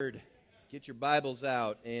Get your Bibles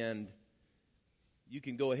out, and you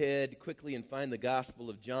can go ahead quickly and find the Gospel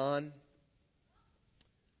of John.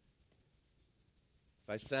 If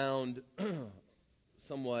I sound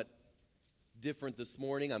somewhat different this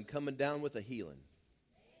morning, I'm coming down with a healing.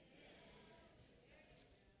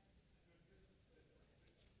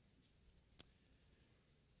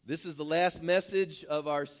 This is the last message of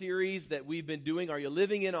our series that we've been doing, Are You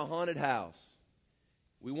Living in a Haunted House?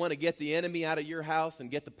 We want to get the enemy out of your house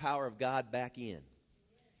and get the power of God back in.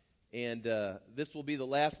 And this will be the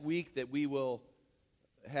last week that we will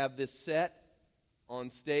have this set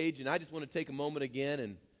on stage. And I just want to take a moment again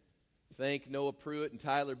and thank Noah Pruitt and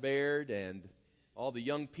Tyler Baird and all the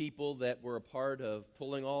young people that were a part of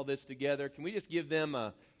pulling all this together. Can we just give them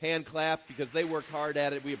a hand clap because they worked hard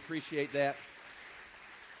at it? We appreciate that.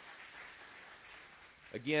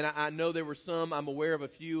 Again, I know there were some, I'm aware of a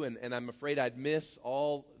few, and I'm afraid I'd miss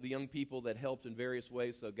all the young people that helped in various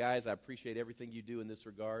ways. So, guys, I appreciate everything you do in this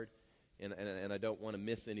regard, and I don't want to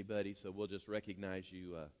miss anybody, so we'll just recognize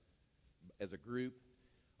you as a group.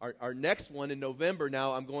 Our next one in November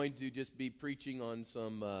now, I'm going to just be preaching on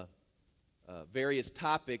some various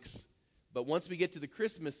topics, but once we get to the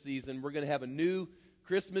Christmas season, we're going to have a new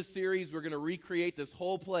Christmas series. We're going to recreate this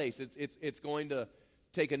whole place. It's going to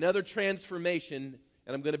take another transformation.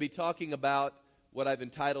 And I'm going to be talking about what I've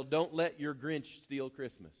entitled, Don't Let Your Grinch Steal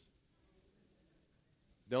Christmas.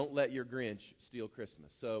 Don't let your Grinch steal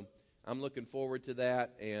Christmas. So I'm looking forward to that,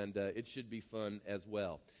 and it should be fun as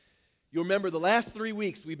well. You'll remember the last 3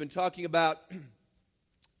 weeks we've been talking about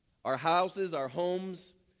our houses, our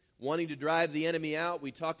homes, wanting to drive the enemy out.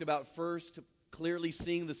 We talked about first clearly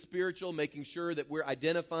seeing the spiritual, making sure that we're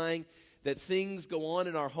identifying that things go on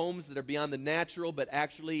in our homes that are beyond the natural, but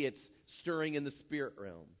actually it's stirring in the spirit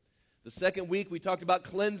realm. The second week, we talked about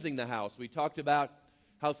cleansing the house. We talked about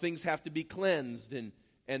how things have to be cleansed,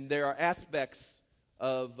 and there are aspects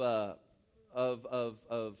of the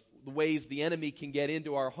ways the enemy can get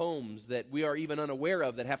into our homes that we are even unaware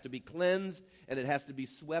of that have to be cleansed, and it has to be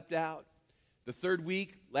swept out. The third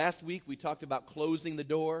week, last week, we talked about closing the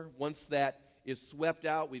door. Once that is swept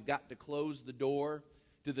out, we've got to close the door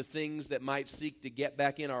to the things that might seek to get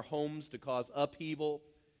back in our homes to cause upheaval,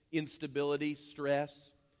 instability,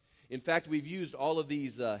 stress. In fact, we've used all of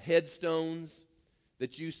these headstones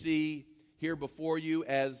that you see here before you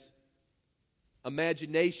as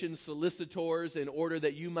imagination solicitors in order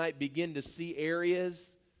that you might begin to see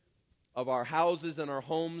areas of our houses and our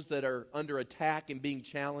homes that are under attack and being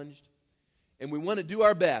challenged. And we want to do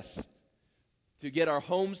our best to get our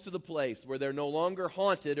homes to the place where they're no longer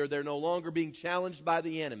haunted or they're no longer being challenged by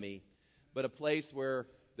the enemy, but a place where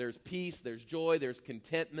there's peace, there's joy, there's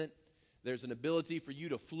contentment, there's an ability for you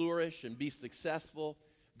to flourish and be successful.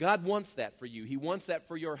 God wants that for you. He wants that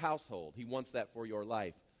for your household. He wants that for your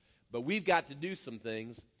life. But we've got to do some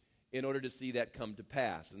things in order to see that come to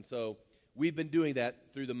pass. And so we've been doing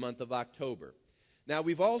that through the month of October. Now,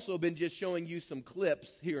 we've also been just showing you some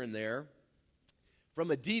clips here and there from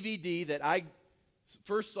a DVD that I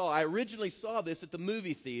first saw. I originally saw this at the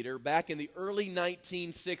movie theater back in the early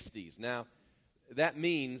 1960s. Now, that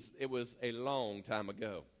means it was a long time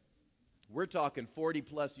ago. We're talking 40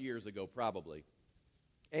 plus years ago probably.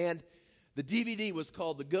 And the DVD was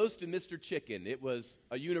called The Ghost of Mr. Chicken. It was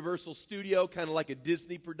a Universal Studio, kind of like a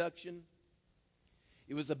Disney production.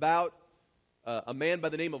 It was about a man by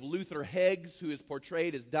the name of Luther Heggs, who is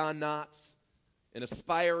portrayed as Don Knotts, an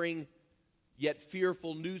aspiring yet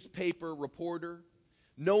fearful newspaper reporter.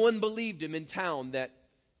 No one believed him in town that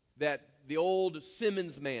the old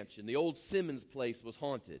Simmons mansion, the old Simmons place was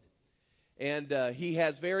haunted. And he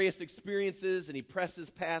has various experiences, and he presses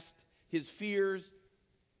past his fears.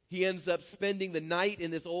 He ends up spending the night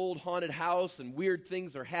in this old haunted house, and weird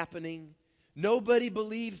things are happening. Nobody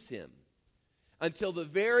believes him until the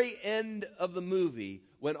very end of the movie,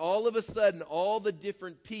 when all of a sudden all the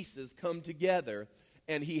different pieces come together,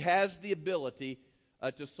 and he has the ability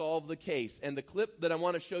to solve the case. And the clip that I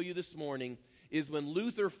want to show you this morning is when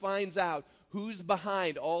Luther finds out who's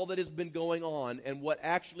behind all that has been going on and what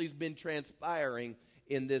actually has been transpiring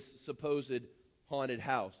in this supposed haunted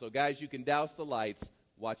house. So, guys, you can douse the lights,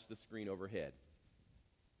 watch the screen overhead.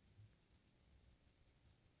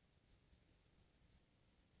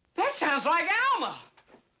 That sounds like Alma.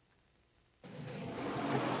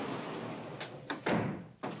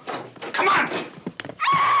 Come on!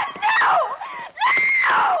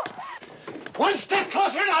 No! One step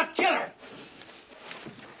closer and I'll kill her.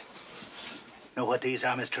 Know what these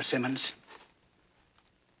are, Mr. Simmons?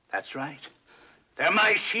 That's right. They're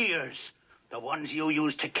my shears. The ones you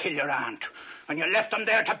used to kill your aunt. And you left them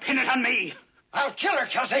there to pin it on me. I'll kill her,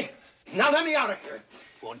 Kelsey. Now let me out of here.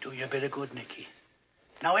 Won't do you a bit of good, Nicky.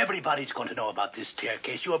 Now everybody's going to know about this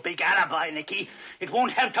staircase. You're a big alibi, Nicky. It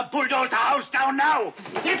won't help to bulldoze the house down now.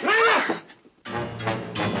 Get back!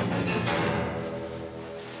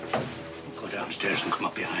 Go downstairs and come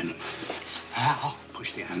up behind them. How?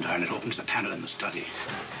 Push the andiron. It opens the panel in the study.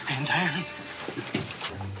 Andiron?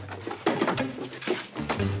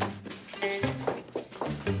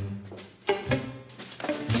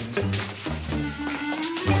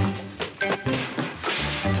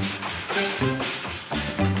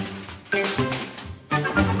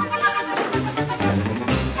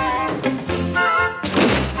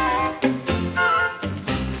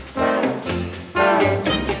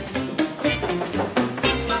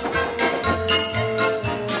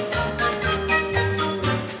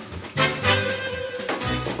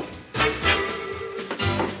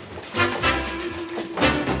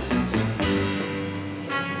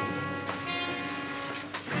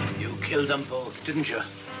 Killed them both, didn't you?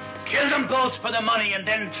 Killed them both for the money and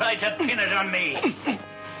then tried to pin it on me.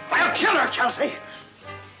 I'll kill her, Kelsey.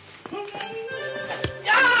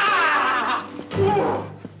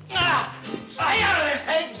 Stay out of this,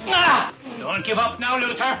 Higgs. Don't give up now,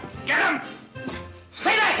 Luther. Get him.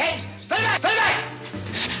 Stay back, Higgs. Stay back. Stay back.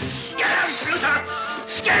 Get him, Luther.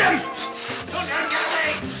 Get him. Don't let him get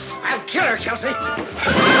away. I'll kill her, Kelsey.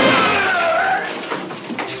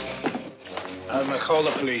 I'm gonna call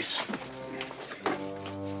the police.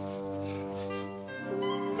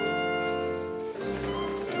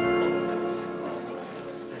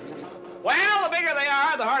 Well, the bigger they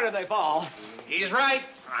are, the harder they fall. He's right.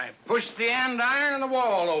 I pushed the andiron and the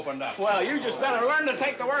wall opened up. Well, you just better learn to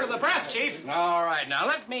take the word of the press, Chief. All right, now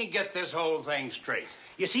let me get this whole thing straight.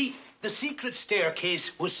 You see, the secret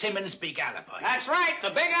staircase was Simmons' big alibi. That's right,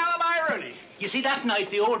 the big alibi Rooney. You see, that night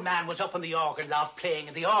the old man was up in the organ loft playing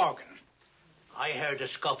in the organ. I heard a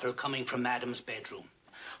scuffle coming from Adam's bedroom.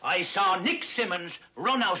 I saw Nick Simmons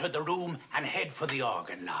run out of the room and head for the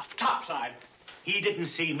organ loft. Topside. He didn't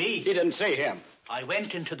see me. He didn't see him. I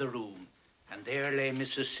went into the room, and there lay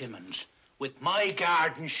Mrs. Simmons, with my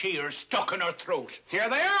garden shears stuck in her throat. Here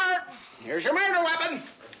they are. Here's your murder weapon.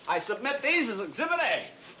 I submit these as Exhibit A.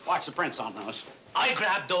 Watch the prints on those. I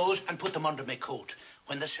grabbed those and put them under my coat.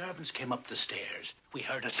 When the servants came up the stairs, we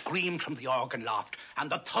heard a scream from the organ loft and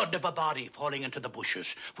the thud of a body falling into the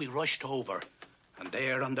bushes. We rushed over, and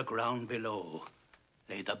there on the ground below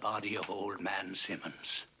lay the body of old man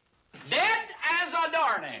Simmons. Dead as a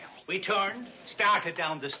doornail. We turned, started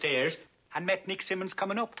down the stairs, and met Nick Simmons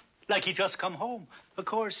coming up, like he'd just come home. Of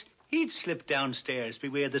course, he'd slipped downstairs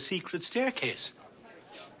beware the secret staircase.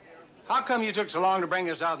 How come you took so long to bring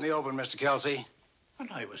this out in the open, Mr. Kelsey?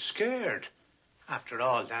 And I was scared. After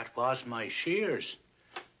all, that was my shears.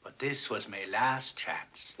 But this was my last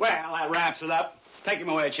chance. Well, that wraps it up. Take him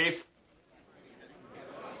away, Chief.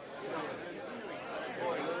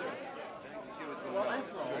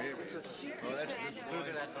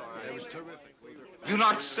 You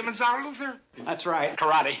knocked Simmons out, Luther? That's right.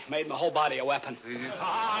 Karate made my whole body a weapon.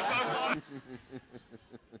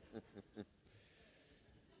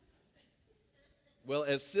 Well,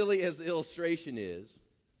 as silly as the illustration is,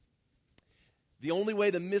 the only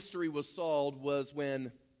way the mystery was solved was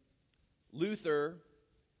when Luther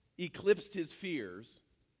eclipsed his fears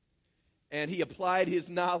and he applied his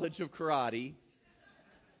knowledge of karate,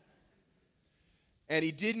 and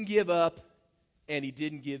he didn't give up and he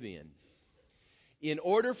didn't give in. In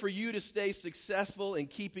order for you to stay successful in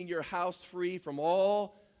keeping your house free from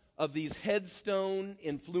all of these headstone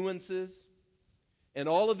influences and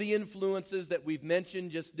all of the influences that we've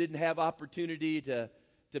mentioned just didn't have opportunity to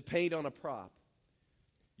paint on a prop,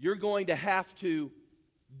 you're going to have to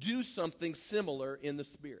do something similar in the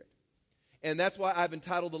Spirit. And that's why I've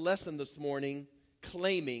entitled the lesson this morning,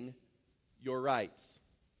 Claiming Your Rights.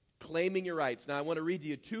 Claiming Your Rights. Now, I want to read to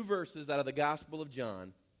you 2 verses out of the Gospel of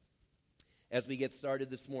John as we get started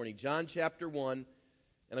this morning. John chapter 1,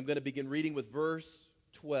 and I'm going to begin reading with verse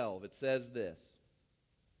 12. It says this: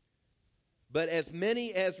 "But as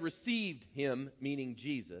many as received him," meaning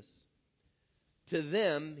Jesus, "to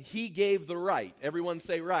them he gave the right." Everyone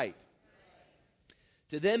say right.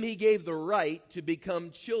 "To them he gave the right to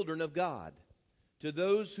become children of God, to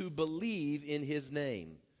those who believe in his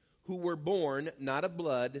name, who were born not of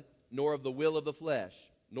blood, nor of the will of the flesh,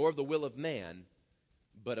 nor of the will of man,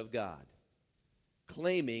 but of God."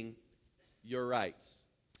 Claiming your rights.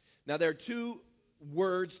 Now, there are 2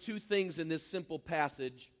 words, 2 things in this simple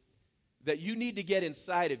passage that you need to get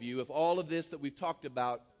inside of you if all of this that we've talked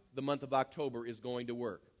about the month of October is going to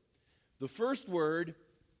work. The first word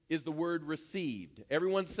is the word received.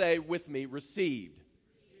 Everyone say with me, received.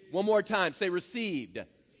 One more time, say received.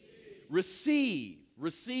 Receive.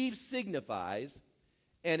 receive signifies,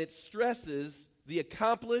 and it stresses the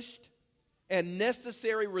accomplished and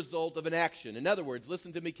necessary result of an action. In other words,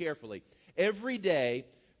 listen to me carefully. Every day,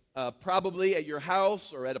 probably at your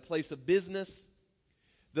house or at a place of business,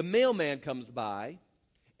 the mailman comes by,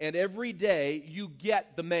 and every day you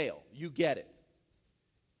get the mail. You get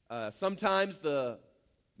it. Sometimes the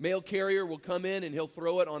mail carrier will come in and he'll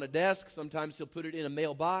throw it on a desk. Sometimes he'll put it in a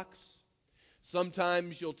mailbox.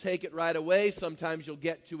 Sometimes you'll take it right away. Sometimes you'll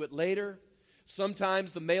get to it later.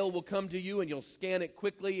 Sometimes the mail will come to you and you'll scan it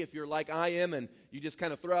quickly if you're like I am, and you just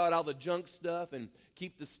kind of throw out all the junk stuff and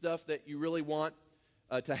keep the stuff that you really want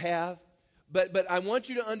to have. But I want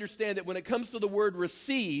you to understand that when it comes to the word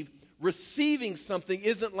receive, receiving something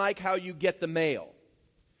isn't like how you get the mail.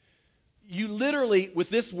 You literally, with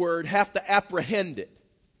this word, have to apprehend it.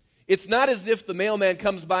 It's not as if the mailman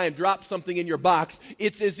comes by and drops something in your box.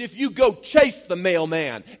 It's as if you go chase the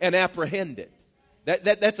mailman and apprehend it.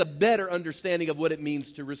 That's a better understanding of what it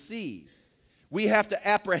means to receive. We have to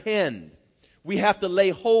apprehend. We have to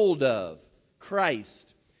lay hold of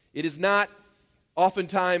Christ. It is not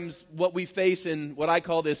oftentimes what we face in what I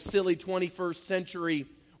call this silly 21st century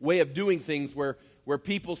way of doing things where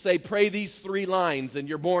people say, pray these 3 lines and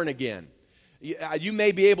you're born again. You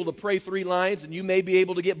may be able to pray 3 lines and you may be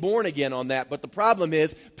able to get born again on that, but the problem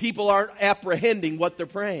is people aren't apprehending what they're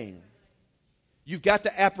praying. You've got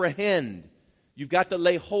to apprehend. You've got to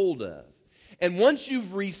lay hold of. And once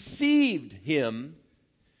you've received Him,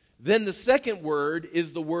 then the second word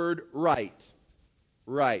is the word right.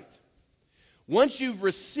 Right. Once you've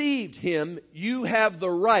received Him, you have the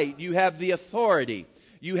right, you have the authority,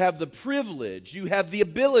 you have the privilege, you have the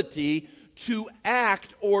ability to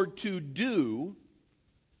act or to do,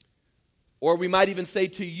 or we might even say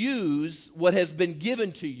to use what has been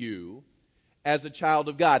given to you as a child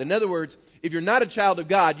of God. In other words, if you're not a child of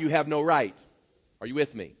God, you have no right. Are you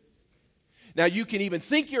with me? Now, you can even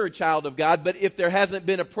think you're a child of God, but if there hasn't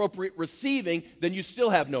been appropriate receiving, then you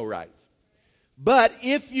still have no right. But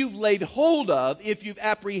if you've laid hold of, if you've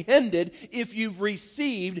apprehended, if you've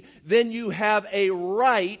received, then you have a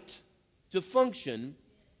right to function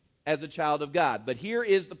as a child of God. But here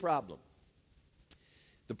is the problem.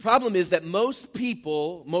 The problem is that most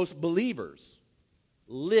people, most believers,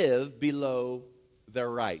 live below their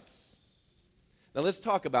rights. Now let's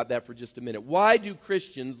talk about that for just a minute. Why do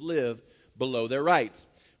Christians live below their rights?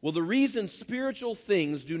 Well, the reason spiritual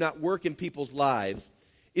things do not work in people's lives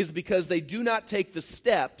is because they do not take the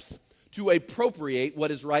steps to appropriate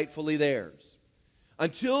what is rightfully theirs.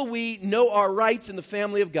 Until we know our rights in the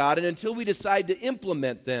family of God and until we decide to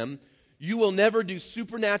implement them, you will never do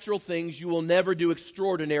supernatural things. You will never do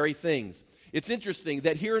extraordinary things. It's interesting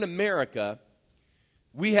that here in America,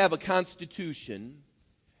 we have a constitution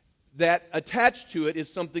that attached to it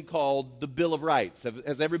is something called the Bill of Rights.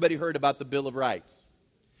 Has everybody heard about the Bill of Rights?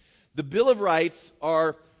 The Bill of Rights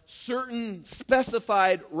are certain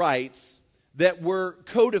specified rights that were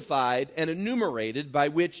codified and enumerated by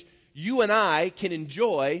which you and I can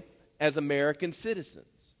enjoy as American citizens.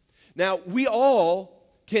 Now, we all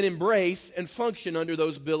can embrace and function under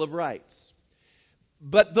those Bill of Rights.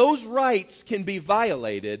 But those rights can be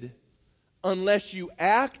violated unless you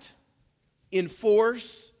act,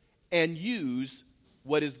 enforce, and use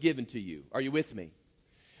what is given to you. Are you with me?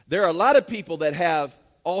 There are a lot of people that have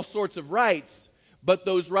all sorts of rights, but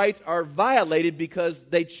those rights are violated because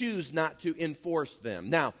they choose not to enforce them.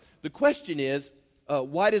 Now, the question is,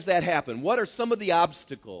 why does that happen? What are some of the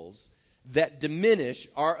obstacles that diminish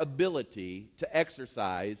our ability to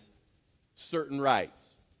exercise certain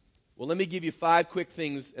rights? Well, let me give you 5 quick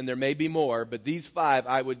things, and there may be more, but these 5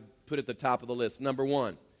 I would put at the top of the list. Number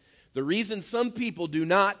 1, the reason some people do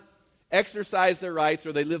not exercise their rights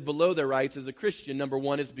or they live below their rights as a Christian, number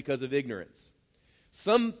 1, is because of ignorance.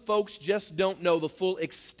 Some folks just don't know the full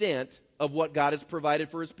extent of what God has provided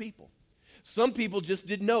for His people. Some people just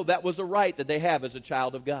didn't know that was a right that they have as a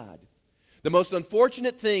child of God. The most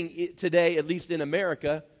unfortunate thing today, at least in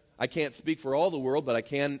America, I can't speak for all the world, but I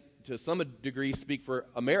can to some degree speak for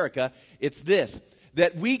America, it's this,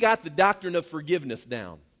 that we got the doctrine of forgiveness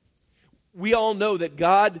down. We all know that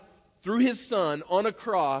God, through His Son on a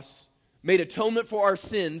cross, made atonement for our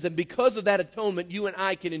sins, and because of that atonement, you and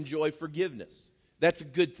I can enjoy forgiveness. That's a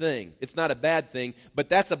good thing. It's not a bad thing, but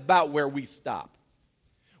that's about where we stop.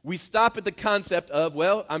 We stop at the concept of,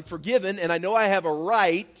 well, I'm forgiven, and I know I have a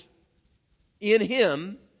right in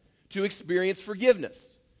Him to experience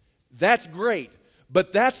forgiveness. That's great,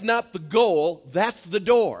 but that's not the goal, that's the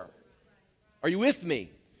door. Are you with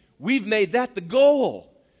me? We've made that the goal.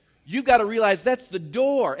 You've got to realize that's the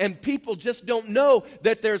door, and people just don't know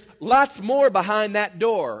that there's lots more behind that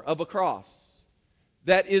door of a cross.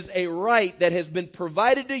 That is a right that has been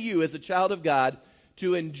provided to you as a child of God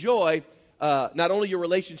to enjoy not only your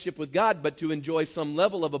relationship with God, but to enjoy some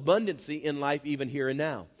level of abundancy in life even here and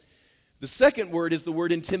now. The second word is the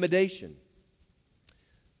word intimidation.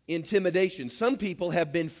 Intimidation. Some people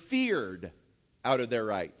have been feared out of their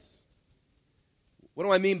rights. What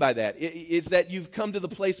do I mean by that? It's that you've come to the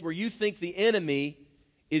place where you think the enemy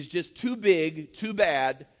is just too big, too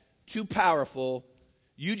bad, too powerful.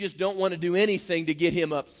 You just don't want to do anything to get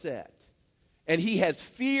him upset. And he has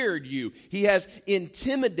feared you. He has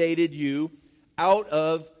intimidated you out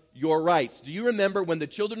of your rights. Do you remember when the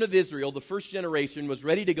children of Israel, the first generation, was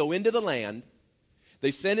ready to go into the land?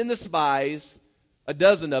 They sent in the spies, a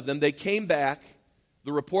dozen of them. They came back.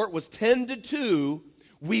 The report was 10-2.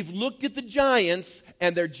 We've looked at the giants,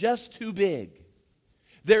 and they're just too big.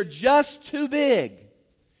 They're just too big.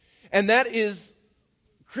 And that is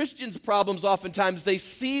Christians' problems oftentimes. They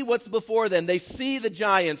see what's before them. They see the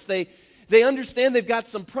giants. They understand they've got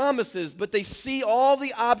some promises, but they see all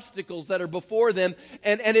the obstacles that are before them,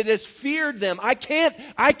 and it has feared them. I can't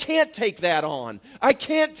take that on. I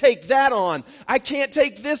can't take that on. I can't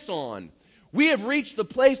take this on. We have reached the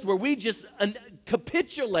place where we just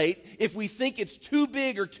capitulate if we think it's too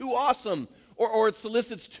big or too awesome, or it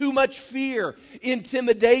solicits too much fear,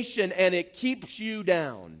 intimidation, and it keeps you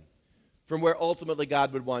down from where ultimately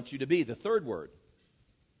God would want you to be. The third word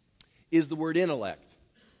is the word intellect.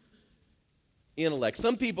 Intellect.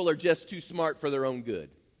 Some people are just too smart for their own good.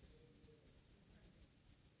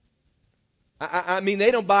 I mean,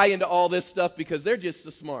 they don't buy into all this stuff because they're just so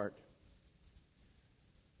smart.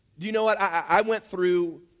 Do you know what? I went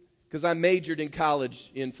through, because I majored in college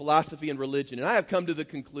in philosophy and religion, and I have come to the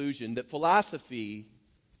conclusion that philosophy,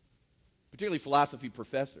 particularly philosophy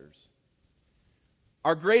professors,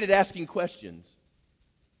 are great at asking questions.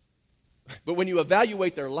 But when you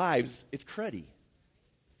evaluate their lives, it's cruddy.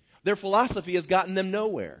 Their philosophy has gotten them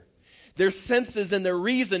nowhere. Their senses and their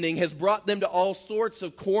reasoning has brought them to all sorts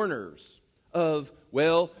of corners of,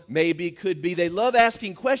 well, maybe, could be. They love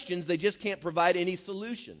asking questions. They just can't provide any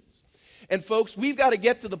solutions. And folks, we've got to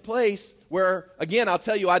get to the place where, again, I'll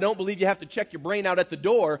tell you, I don't believe you have to check your brain out at the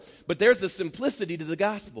door, but there's a simplicity to the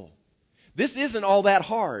gospel. This isn't all that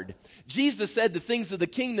hard. Jesus said the things of the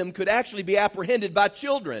kingdom could actually be apprehended by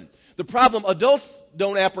children. The problem adults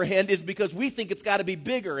don't apprehend is because we think it's got to be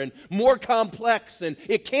bigger and more complex, and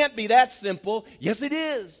it can't be that simple. Yes, it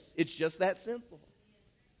is. It's just that simple.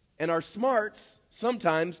 And our smarts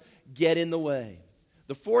sometimes get in the way.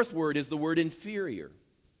 The fourth word is the word inferior.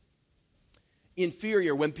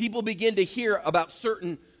 Inferior. When people begin to hear about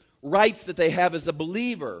certain rights that they have as a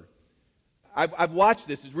believer, I've watched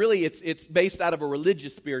this. It's based out of a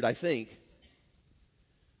religious spirit, I think.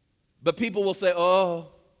 But people will say,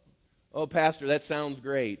 oh, Pastor, that sounds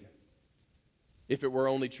great. If it were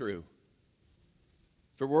only true.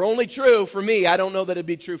 If it were only true for me, I don't know that it'd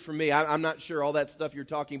be true for me. I'm not sure all that stuff you're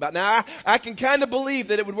talking about. Now, I can kind of believe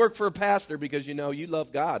that it would work for a pastor because, you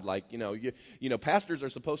love God. Like, pastors are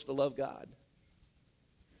supposed to love God.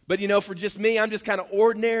 But, for just me, I'm just kind of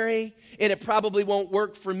ordinary, and it probably won't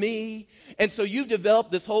work for me. And so you've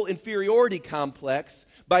developed this whole inferiority complex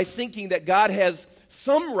by thinking that God has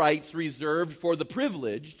some rights reserved for the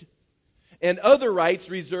privileged and other rights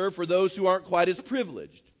reserved for those who aren't quite as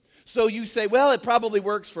privileged. So you say, well, it probably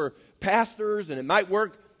works for pastors, and it might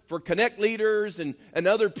work for connect leaders and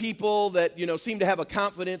other people that, seem to have a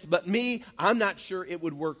confidence. But me, I'm not sure it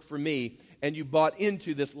would work for me. And you bought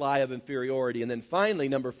into this lie of inferiority. And then finally,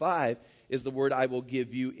 number 5 is the word I will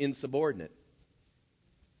give you, insubordinate.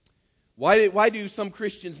 Why do some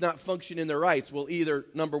Christians not function in their rights? Well, either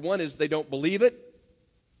number 1 is they don't believe it,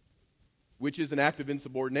 which is an act of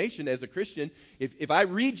insubordination as a Christian. If I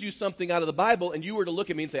read you something out of the Bible and you were to look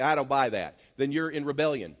at me and say, I don't buy that, then you're in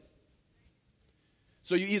rebellion.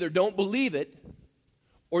 So you either don't believe it,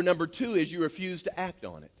 or number 2 is you refuse to act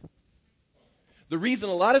on it. The reason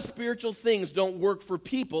a lot of spiritual things don't work for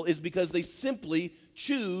people is because they simply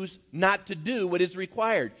choose not to do what is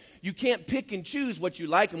required. You can't pick and choose what you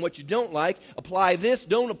like and what you don't like, apply this,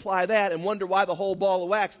 don't apply that, and wonder why the whole ball of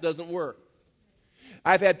wax doesn't work.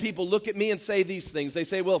 I've had people look at me and say these things. They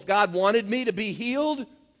say, well, if God wanted me to be healed,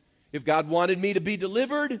 if God wanted me to be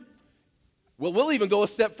delivered, well, we'll even go a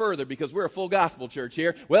step further because we're a full gospel church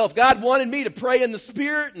here. Well, if God wanted me to pray in the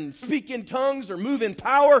Spirit and speak in tongues or move in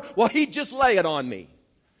power, well, He'd just lay it on me.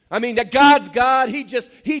 I mean, that God's God, He just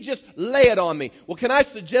lay it on me. Well, can I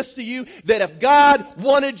suggest to you that if God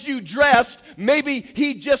wanted you dressed, maybe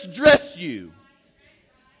He'd just dress you?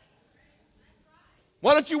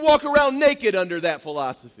 Why don't you walk around naked under that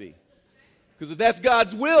philosophy? Because if that's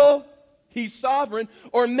God's will, He's sovereign.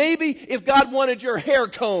 Or maybe if God wanted your hair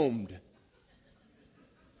combed.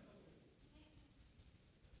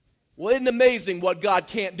 Well, isn't it amazing what God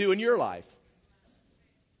can't do in your life?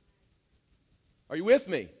 Are you with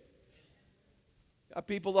me? Got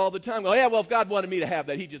people all the time go, yeah, well, if God wanted me to have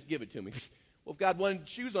that, he'd just give it to me. Well, if God wanted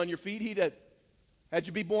shoes on your feet, he'd have had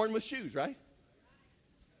you be born with shoes, right?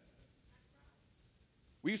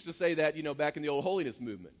 We used to say that, back in the old holiness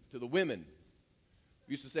movement to the women.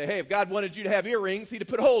 We used to say, hey, if God wanted you to have earrings, he'd have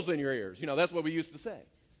put holes in your ears. That's what we used to say.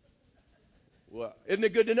 Well, isn't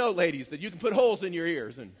it good to know, ladies, that you can put holes in your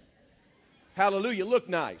ears and, hallelujah, look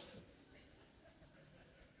nice.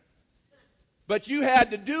 But you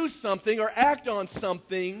had to do something or act on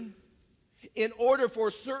something in order for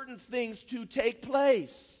certain things to take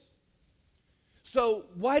place. So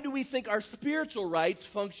why do we think our spiritual rights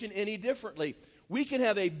function any differently? We can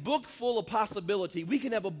have a book full of possibility. We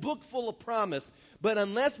can have a book full of promise. But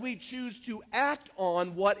unless we choose to act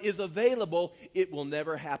on what is available, it will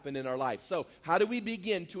never happen in our life. So how do we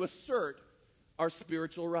begin to assert our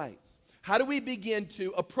spiritual rights? How do we begin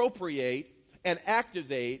to appropriate and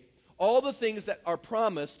activate all the things that are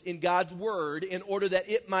promised in God's Word in order that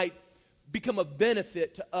it might become a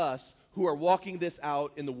benefit to us who are walking this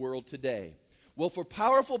out in the world today? Well, for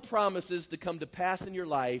powerful promises to come to pass in your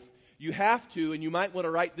life, you have to, and you might want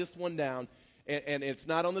to write this one down, and it's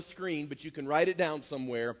not on the screen, but you can write it down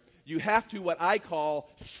somewhere. You have to, what I call,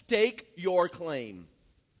 stake your claim.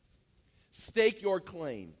 Stake your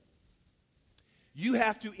claim. You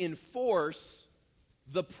have to enforce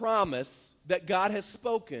the promise that God has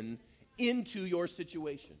spoken into your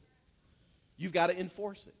situation. You've got to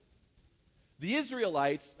enforce it. The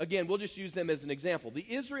Israelites, again, we'll just use them as an example. The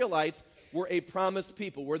Israelites were a promised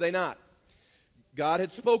people, were they not? God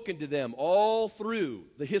had spoken to them all through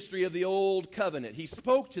the history of the Old Covenant. He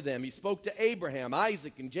spoke to them. He spoke to Abraham,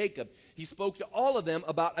 Isaac, and Jacob. He spoke to all of them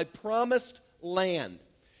about a promised land.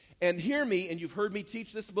 And hear me, and you've heard me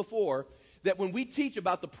teach this before, that when we teach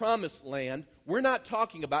about the promised land, we're not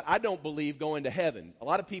talking about, I don't believe, going to heaven. A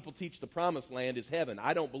lot of people teach the promised land is heaven.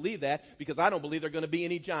 I don't believe that because I don't believe there are going to be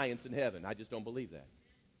any giants in heaven. I just don't believe that.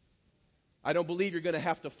 I don't believe you're going to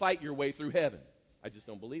have to fight your way through heaven. I just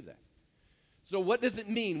don't believe that. So what does it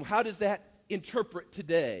mean? How does that interpret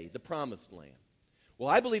today, the promised land? Well,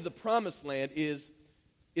 I believe the promised land is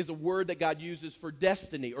a word that God uses for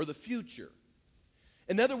destiny or the future.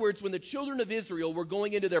 In other words, when the children of Israel were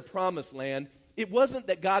going into their promised land, it wasn't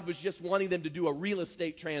that God was just wanting them to do a real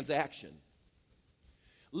estate transaction.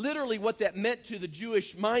 Literally, what that meant to the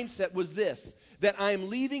Jewish mindset was this, that I am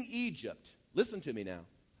leaving Egypt. Listen to me now.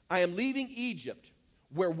 I am leaving Egypt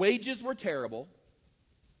where wages were terrible.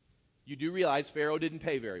 You do realize Pharaoh didn't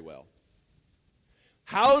pay very well.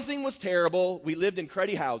 Housing was terrible. We lived in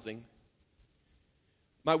cruddy housing.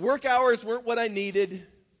 My work hours weren't what I needed.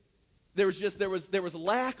 There was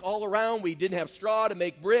lack all around. We didn't have straw to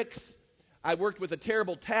make bricks. I worked with a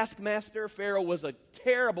terrible taskmaster. Pharaoh was a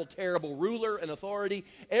terrible, terrible ruler and authority.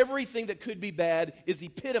 Everything that could be bad is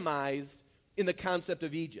epitomized in the concept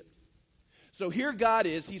of Egypt. So here God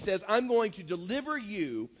is. He says, I'm going to deliver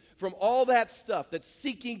you from all that stuff that's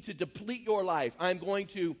seeking to deplete your life. I am going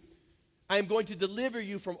to deliver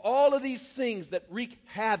you from all of these things that wreak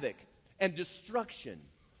havoc and destruction.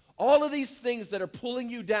 All of these things that are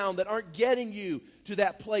pulling you down, that aren't getting you to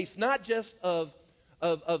that place, not just of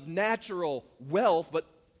natural wealth, but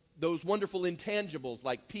those wonderful intangibles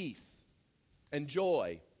like peace and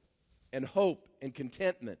joy and hope and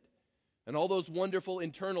contentment and all those wonderful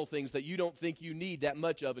internal things that you don't think you need that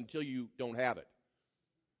much of until you don't have it.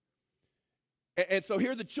 And so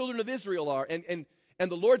here the children of Israel are, and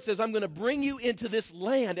the Lord says, I'm going to bring you into this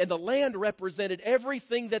land. And the land represented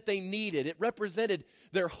everything that they needed. It represented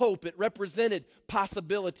their hope. It represented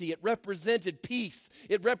possibility. It represented peace.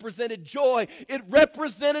 It represented joy. It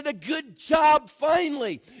represented a good job,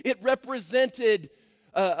 finally. It represented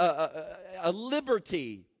a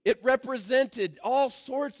liberty. It represented all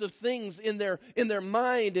sorts of things in their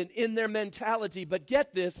mind and in their mentality. But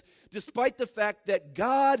get this, despite the fact that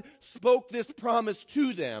God spoke this promise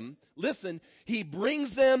to them, listen, He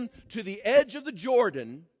brings them to the edge of the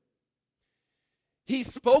Jordan.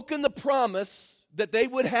 He's spoken the promise that they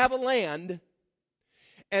would have a land.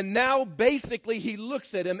 And now basically He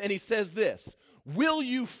looks at him and He says this, will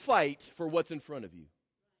you fight for what's in front of you?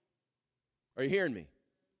 Are you hearing me?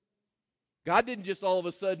 God didn't just all of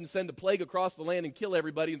a sudden send a plague across the land and kill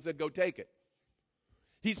everybody and said, go take it.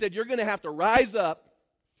 He said, you're going to have to rise up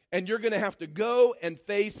and you're going to have to go and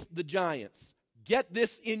face the giants. Get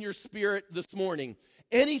this in your spirit this morning.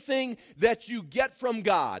 Anything that you get from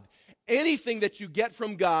God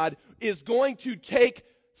is going to take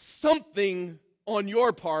something on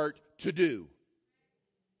your part to do.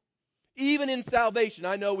 Even in salvation,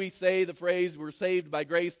 I know we say the phrase, we're saved by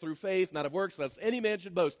grace through faith, not of works, lest any man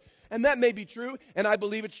should boast. And that may be true, and I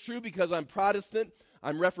believe it's true because I'm Protestant,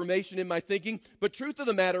 I'm Reformation in my thinking. But truth of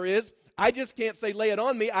the matter is, I just can't say, lay it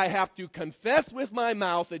on me. I have to confess with my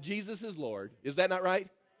mouth that Jesus is Lord. Is that not right?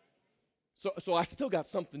 So I still got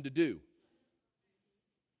something to do.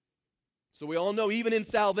 So we all know, even in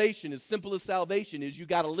salvation, as simple as salvation is, you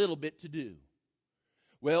got a little bit to do.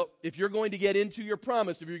 Well, if you're going to get into your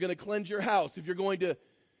promise, if you're going to cleanse your house, if you're going to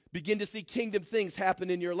begin to see kingdom things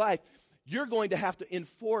happen in your life, you're going to have to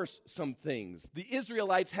enforce some things. The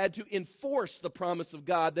Israelites had to enforce the promise of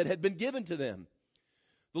God that had been given to them.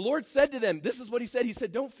 The Lord said to them, this is what he said. He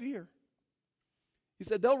said, don't fear. He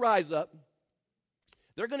said, they'll rise up.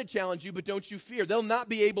 They're going to challenge you, but don't you fear. They'll not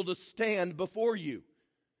be able to stand before you.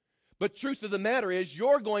 But truth of the matter is,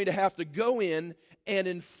 you're going to have to go in and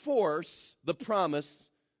enforce the promise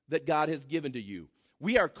that God has given to you.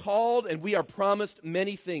 We are called and we are promised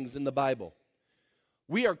many things in the Bible.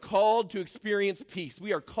 We are called to experience peace.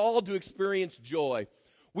 We are called to experience joy.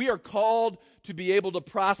 We are called to be able to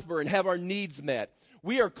prosper and have our needs met.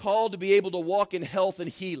 We are called to be able to walk in health and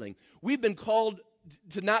healing. We've been called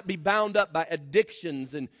to not be bound up by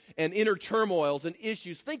addictions and inner turmoils and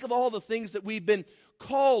issues. Think of all the things that we've been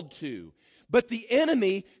called to. But the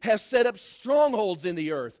enemy has set up strongholds in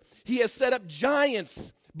the earth. He has set up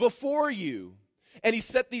giants before you. And he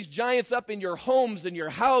set these giants up in your homes and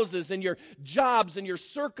your houses and your jobs and your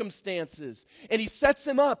circumstances. And he sets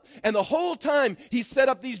them up. And the whole time he set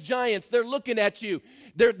up these giants, they're looking at you.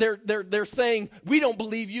 They're saying, we don't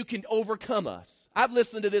believe you can overcome us. I've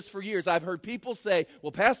listened to this for years. I've heard people say,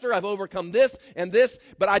 well, Pastor, I've overcome this and this,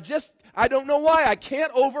 but I don't know why I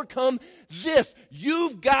can't overcome this.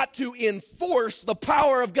 You've got to enforce the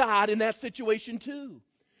power of God in that situation too.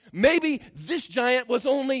 Maybe this giant was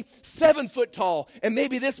only 7 foot tall, and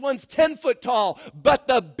maybe this one's 10 foot tall, but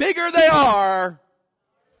the bigger they are,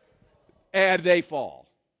 and they fall.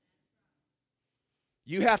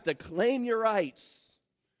 You have to claim your rights.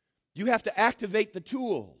 You have to activate the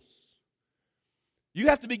tools. You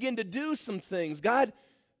have to begin to do some things. God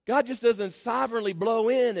just doesn't sovereignly blow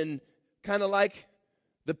in and kind of like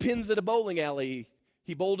the pins at a bowling alley,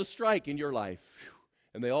 he bowled a strike in your life,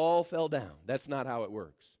 and they all fell down. That's not how it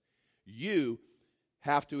works. You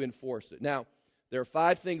have to enforce it. Now, there are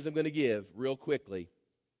 5 things I'm going to give real quickly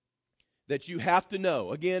that you have to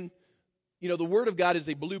know. Again, the Word of God is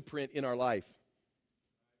a blueprint in our life.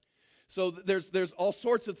 So there's all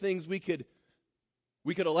sorts of things we could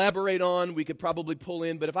elaborate on, we could probably pull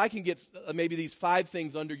in, but if I can get maybe these 5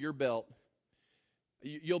 things under your belt,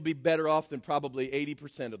 you'll be better off than probably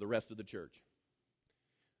 80% of the rest of the church.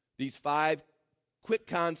 These 5 quick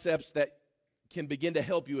concepts that can begin to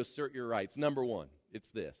help you assert your rights. Number 1, it's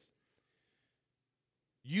this.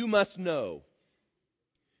 You must know.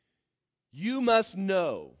 You must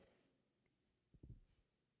know.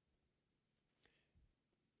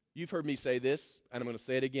 You've heard me say this, and I'm going to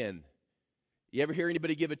say it again. You ever hear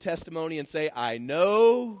anybody give a testimony and say, I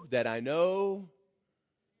know that I know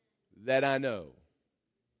that I know?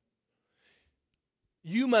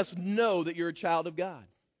 You must know that you're a child of God.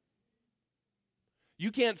 You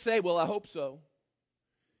can't say, well, I hope so.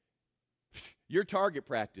 Your target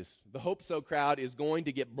practice, the hope so crowd, is going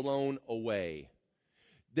to get blown away.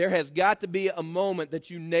 There has got to be a moment that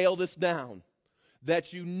you nail this down,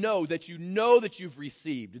 that you know that you've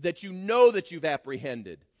received, that you know that you've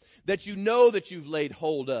apprehended, that you know that you've laid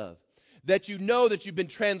hold of, that you know that you've been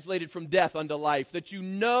translated from death unto life, that you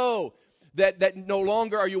know that no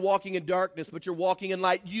longer are you walking in darkness, but you're walking in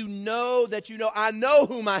light. You know that you know, I know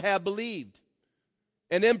whom I have believed,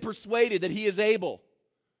 and am persuaded that he is able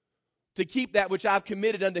to keep that which I've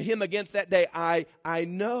committed unto him against that day. I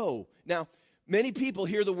know. Now, many people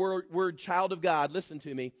hear the word child of God, listen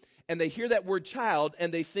to me, and they hear that word child,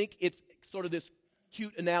 and they think it's sort of this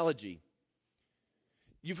cute analogy.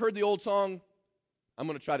 You've heard the old song, I'm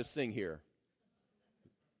going to try to sing here,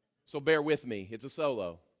 so bear with me. It's a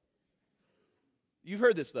solo. You've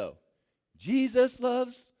heard this, though. Jesus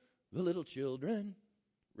loves the little children.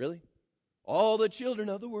 Really? All the children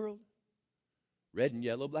of the world. Red and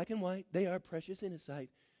yellow, black and white, they are precious in his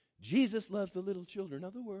sight. Jesus loves the little children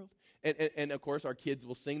of the world. And of course, our kids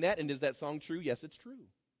will sing that. And is that song true? Yes, it's true.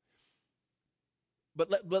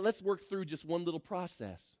 But let's work through just one little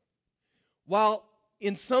process. While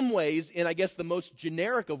in some ways, in I guess the most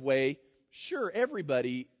generic of way, sure,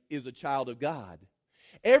 everybody is a child of God.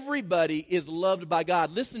 Everybody is loved by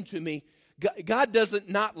God. Listen to me. God doesn't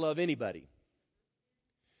not love anybody.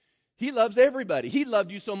 He loves everybody. He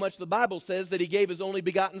loved you so much, the Bible says, that he gave his only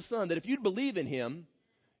begotten Son, that if you'd believe in him,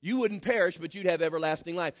 you wouldn't perish, but you'd have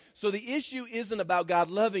everlasting life. So the issue isn't about God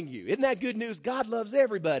loving you. Isn't that good news? God loves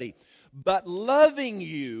everybody. But loving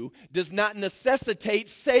you does not necessitate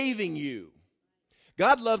saving you.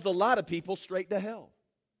 God loves a lot of people straight to hell.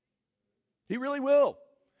 He really will.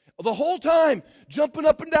 The whole time, jumping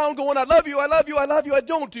up and down, going, I love you, I love you, I love you. I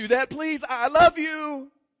don't do that, please. I love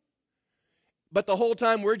you. But the whole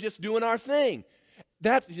time, we're just doing our thing.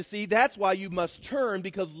 That's why you must turn,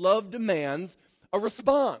 because love demands a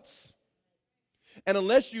response. And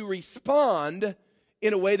unless you respond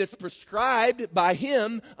in a way that's prescribed by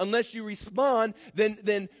him, unless you respond,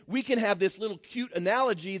 then we can have this little cute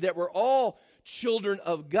analogy that we're all children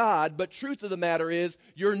of God, but truth of the matter is,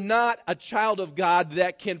 you're not a child of God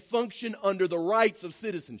that can function under the rights of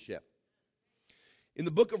citizenship. In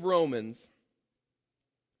the book of Romans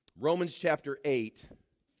chapter 8,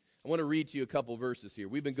 I want to read to you a couple verses here.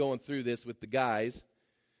 We've been going through this with the guys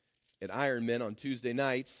at Ironman on Tuesday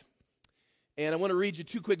nights. And I want to read you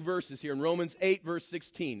two quick verses here in Romans 8, verse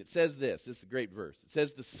 16. It says this. This is a great verse. It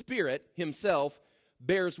says, the Spirit himself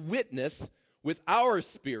bears witness with our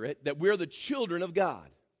spirit that we're the children of God.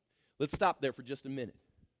 Let's stop there for just a minute.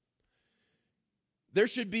 There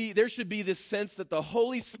should be this sense that the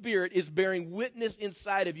Holy Spirit is bearing witness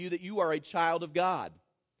inside of you that you are a child of God.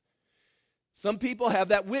 Some people have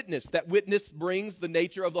that witness. That witness brings the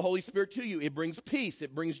nature of the Holy Spirit to you. It brings peace.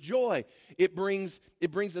 It brings joy. It brings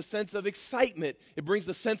a sense of excitement. It brings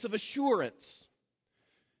a sense of assurance.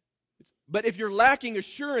 But if you're lacking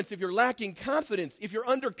assurance, if you're lacking confidence, if you're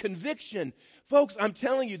under conviction, folks, I'm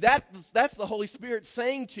telling you, that's the Holy Spirit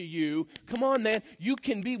saying to you, come on, man, you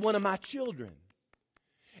can be one of my children.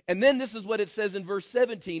 And then this is what it says in verse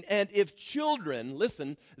 17, and if children,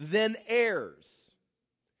 listen, then heirs,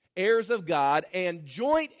 heirs of God, and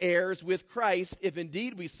joint heirs with Christ, if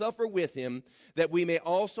indeed we suffer with him, that we may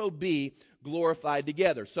also be glorified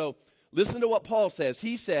together. So listen to what Paul says.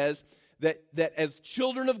 He says that as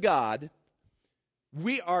children of God,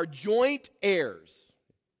 we are joint heirs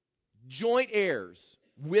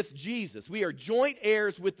with Jesus. We are joint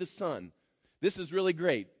heirs with the Son. This is really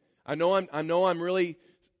great. I know I'm really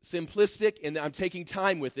simplistic and I'm taking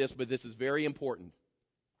time with this, but this is very important.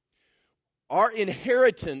 Our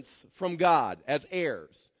inheritance from God as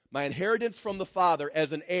heirs, my inheritance from the Father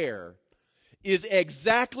as an heir, is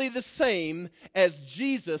exactly the same as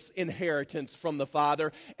Jesus' inheritance from the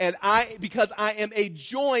Father, and because I am a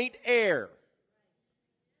joint heir.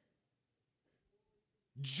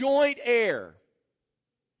 Joint heir.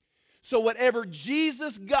 So whatever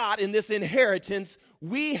Jesus got in this inheritance,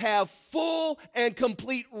 we have full and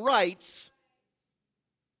complete rights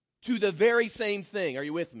to the very same thing. Are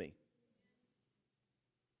you with me?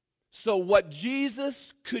 So what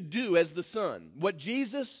Jesus could do as the Son, what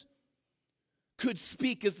Jesus could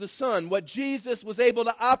speak as the Son, what Jesus was able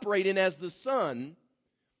to operate in as the Son,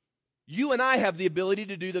 you and I have the ability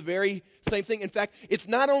to do the very same thing. In fact, it's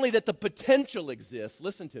not only that the potential exists.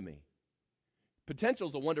 Listen to me. Potential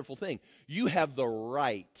is a wonderful thing. You have the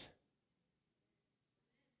right.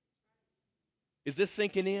 Is this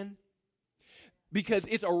sinking in? Because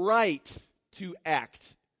it's a right to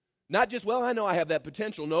act. Not just, well, I know I have that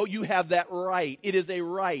potential. No, you have that right. It is a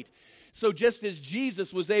right. So just as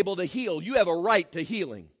Jesus was able to heal, you have a right to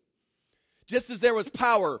healing. Just as there was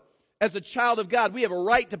power as a child of God, we have a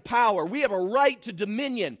right to power. We have a right to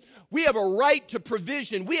dominion. We have a right to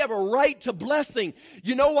provision. We have a right to blessing.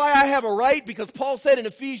 You know why I have a right? Because Paul said in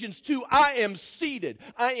Ephesians 2, I am seated.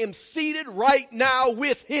 I am seated right now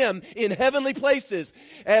with him in heavenly places.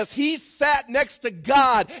 As he sat next to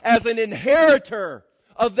God as an inheritor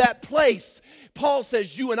of that place, Paul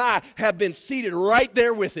says you and I have been seated right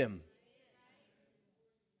there with him.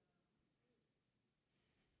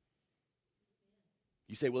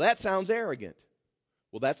 You say, well, that sounds arrogant.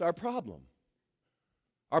 Well, that's our problem.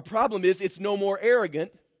 Our problem is it's no more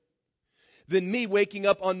arrogant than me waking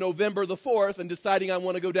up on November the 4th and deciding I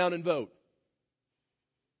want to go down and vote.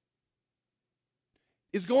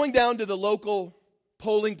 Is going down to the local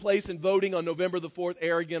polling place and voting on November the 4th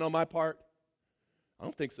arrogant on my part? I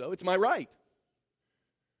don't think so. It's my right.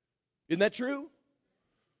 Isn't that true?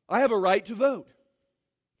 I have a right to vote.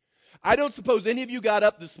 I don't suppose any of you got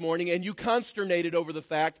up this morning and you consternated over the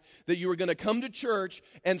fact that you were going to come to church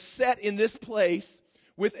and sit in this place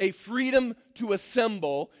with a freedom to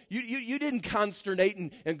assemble. You didn't consternate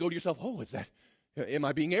and go to yourself, oh, is that, am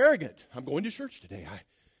I being arrogant? I'm going to church today.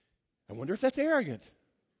 I wonder if that's arrogant.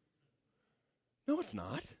 No, it's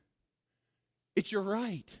not. It's your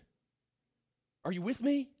right. Are you with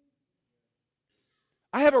me?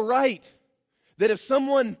 I have a right that if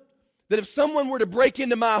someone that if someone were to break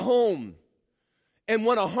into my home and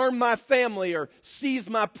want to harm my family or seize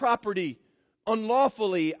my property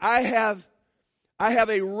unlawfully, I have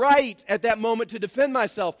a right at that moment to defend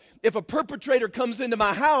myself. If a perpetrator comes into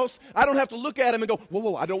my house, I don't have to look at him and go,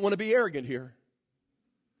 whoa, I don't want to be arrogant here.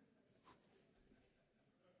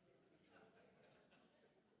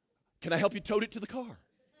 Can I help you tote it to the car?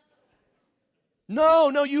 No,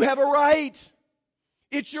 you have a right.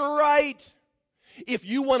 It's your right. If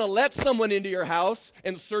you want to let someone into your house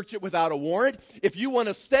and search it without a warrant, if you want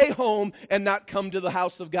to stay home and not come to the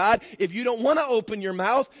house of God, if you don't want to open your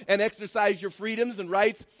mouth and exercise your freedoms and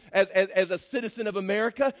rights as a citizen of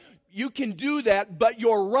America, you can do that, but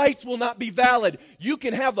your rights will not be valid. You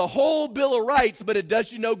can have the whole Bill of Rights, but it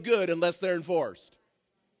does you no good unless they're enforced.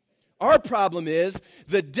 Our problem is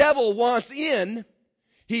the devil wants in,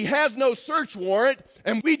 he has no search warrant,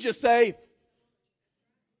 and we just say,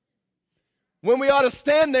 when we ought to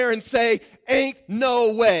stand there and say, ain't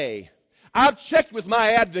no way. I've checked with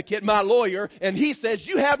my advocate, my lawyer, and he says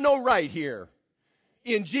you have no right here.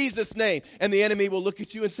 In Jesus' name. And the enemy will look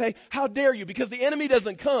at you and say, how dare you? Because the enemy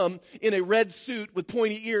doesn't come in a red suit with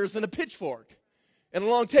pointy ears and a pitchfork and a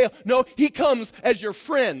long tail. No, he comes as your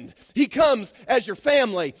friend. He comes as your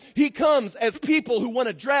family. He comes as people who want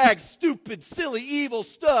to drag stupid, silly, evil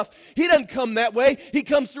stuff. He doesn't come that way. He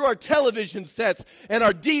comes through our television sets and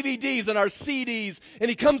our DVDs and our CDs. And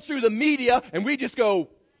he comes through the media and we just go,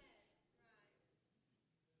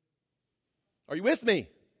 are you with me?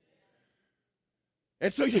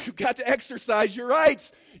 And so you've got to exercise your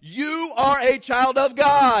rights. You are a child of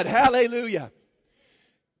God. Hallelujah.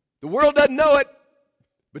 The world doesn't know it.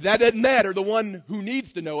 But that doesn't matter. The one who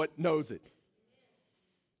needs to know it knows it.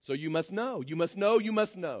 So you must know. You must know. You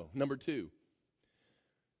must know. Number 2.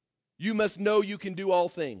 You must know you can do all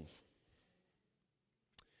things.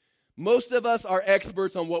 Most of us are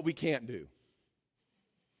experts on what we can't do.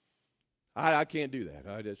 I can't do that.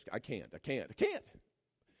 I can't.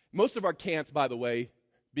 Most of our can'ts, by the way,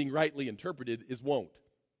 being rightly interpreted, is won't.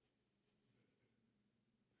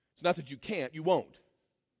 It's not that you can't, you won't.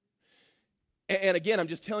 And again, I'm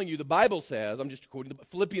just telling you, the Bible says, I'm just quoting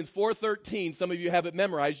Philippians 4:13. Some of you have it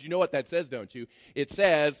memorized. You know what that says, don't you? It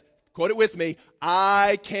says, quote it with me,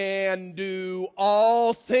 I can do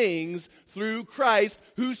all things through Christ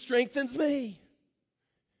who strengthens me.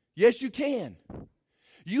 Yes, you can.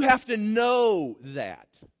 You have to know that.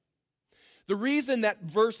 The reason that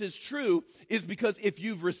verse is true is because if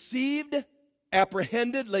you've received,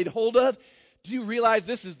 apprehended, laid hold of, do you realize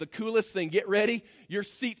this is the coolest thing? Get ready. Your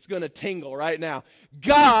seat's going to tingle right now.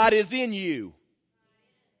 God is in you.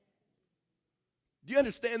 Do you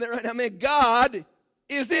understand that right now, man? God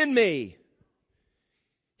is in me.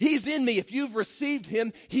 He's in me. If you've received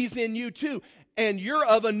him, he's in you too. And you're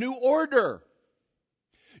of a new order.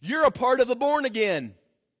 You're a part of the born again.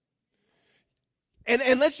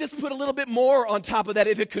 And let's just put a little bit more on top of that.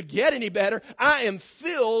 If it could get any better, I am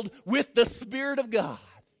filled with the Spirit of God.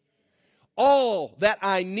 All that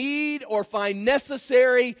I need or find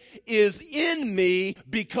necessary is in me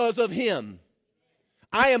because of him.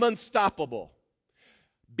 I am unstoppable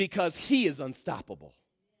because he is unstoppable.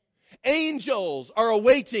 Angels are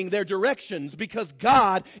awaiting their directions because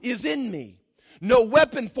God is in me. No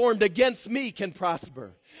weapon formed against me can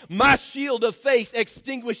prosper. My shield of faith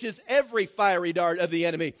extinguishes every fiery dart of the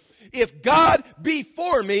enemy. If God be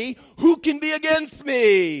for me, who can be against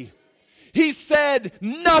me? He said,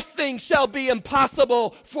 nothing shall be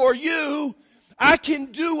impossible for you. I can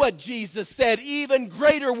do what Jesus said, even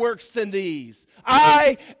greater works than these.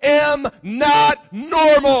 I am not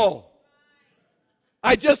normal.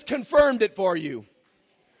 I just confirmed it for you.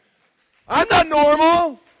 I'm not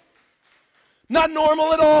normal. Not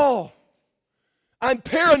normal at all. I'm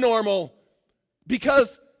paranormal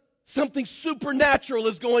because something supernatural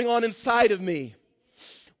is going on inside of me.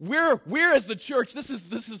 We're as the church, this is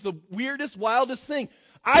the weirdest, wildest thing.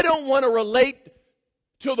 I don't want to relate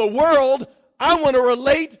to the world. I want to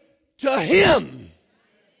relate to him.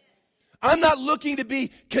 I'm not looking to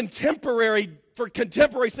be contemporary for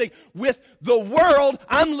contemporary's sake with the world.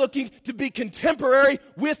 I'm looking to be contemporary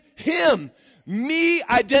with him. Me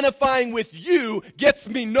identifying with you gets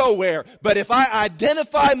me nowhere. But if I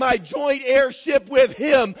identify my joint heirship with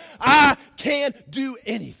him, I can't do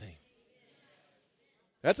anything.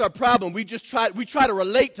 That's our problem. We try to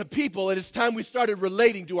relate to people, and it's time we started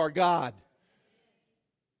relating to our God.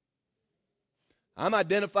 I'm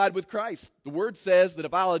identified with Christ. The Word says that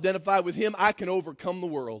if I'll identify with him, I can overcome the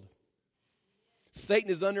world.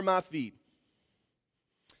 Satan is under my feet.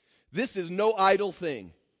 This is no idle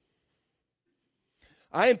thing.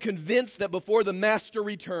 I am convinced that before the Master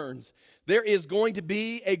returns, there is going to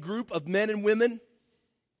be a group of men and women.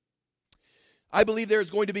 I believe there is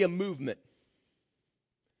going to be a movement.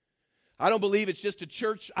 I don't believe it's just a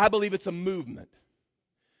church. I believe it's a movement.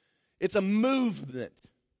 It's a movement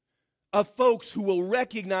of folks who will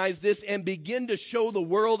recognize this and begin to show the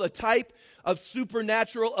world a type of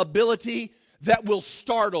supernatural ability that will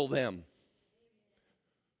startle them.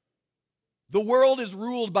 The world is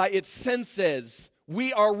ruled by its senses.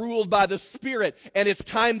 We are ruled by the Spirit, and it's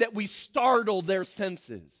time that we startle their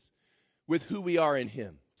senses with who we are in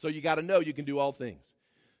Him. So you got to know you can do all things.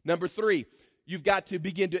 Number 3, you've got to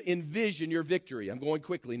begin to envision your victory. I'm going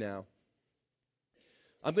quickly now.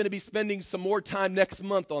 I'm going to be spending some more time next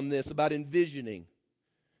month on this about envisioning.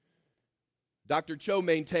 Dr. Cho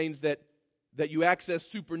maintains that you access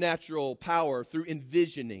supernatural power through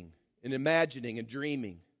envisioning and imagining and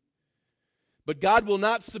dreaming. But God will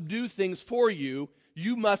not subdue things for you.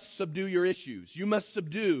 You must subdue your issues. You must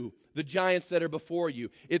subdue the giants that are before you.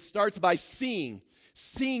 It starts by seeing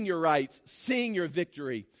your rights, seeing your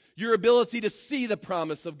victory, your ability to see the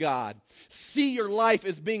promise of God, see your life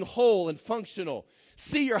as being whole and functional,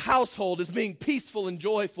 see your household as being peaceful and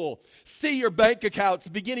joyful, see your bank accounts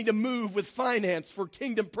beginning to move with finance for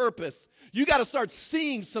kingdom purpose. You got to start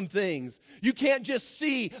seeing some things. You can't just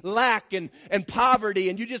see lack and poverty,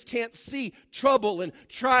 and you just can't see trouble and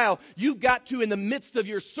trial. You've got to, in the midst of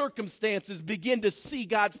your circumstances, begin to see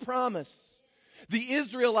God's promise. The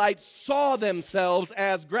Israelites saw themselves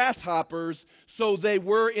as grasshoppers, so they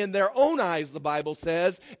were in their own eyes, the Bible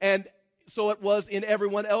says, and so it was in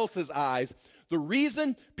everyone else's eyes. The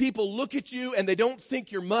reason people look at you and they don't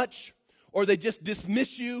think you're much, or they just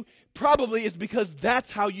dismiss you, probably is because that's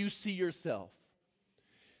how you see yourself.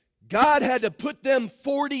 God had to put them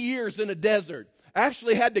 40 years in a desert.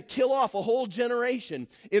 Actually had to kill off a whole generation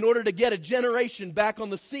in order to get a generation back on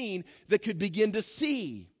the scene that could begin to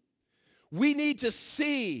see. We need to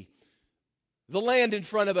see the land in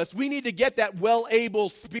front of us. We need to get that well-able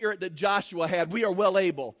spirit that Joshua had. We are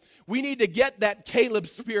well-able. We need to get that Caleb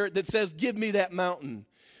spirit that says, give me that mountain.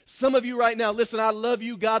 Some of you right now, listen, I love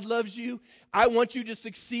you. God loves you. I want you to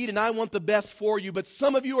succeed, and I want the best for you. But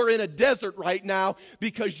some of you are in a desert right now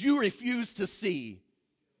because you refuse to see.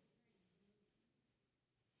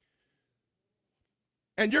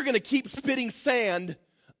 And you're going to keep spitting sand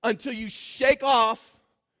until you shake off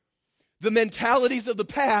the mentalities of the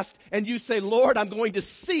past, and you say, Lord, I'm going to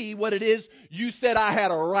see what it is you said I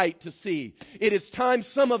had a right to see. It is time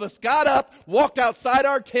some of us got up, walked outside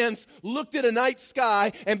our tents, looked at a night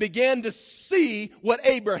sky, and began to see what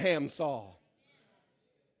Abraham saw.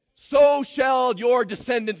 So shall your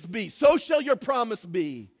descendants be. So shall your promise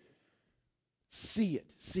be. See it,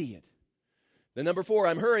 see it. Then number 4,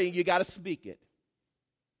 I'm hurrying, you got to speak it.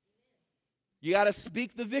 You got to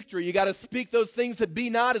speak the victory. You got to speak those things that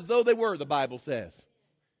be not as though they were, the Bible says.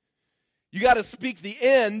 You got to speak the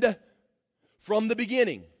end from the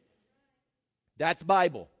beginning. That's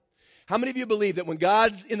Bible. How many of you believe that when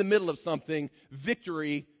God's in the middle of something,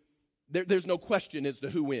 victory, there's no question as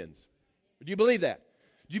to who wins? Do you believe that?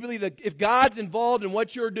 Do you believe that if God's involved in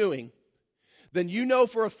what you're doing, then you know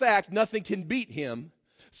for a fact nothing can beat Him.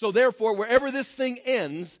 So therefore, wherever this thing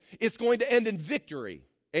ends, it's going to end in victory.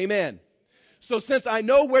 Amen. So since I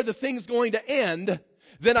know where the thing's going to end,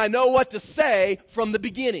 then I know what to say from the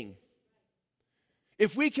beginning.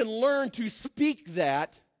 If we can learn to speak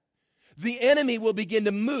that, the enemy will begin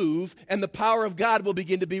to move and the power of God will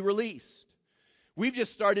begin to be released. We've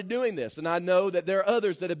just started doing this, and I know that there are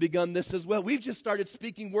others that have begun this as well. We've just started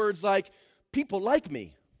speaking words like, people like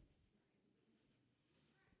me.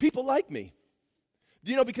 People like me.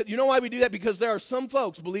 Do you know why we do that? Because there are some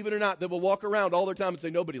folks, believe it or not, that will walk around all their time and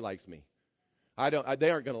say, nobody likes me. They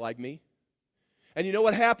aren't going to like me. And you know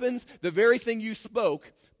what happens? The very thing you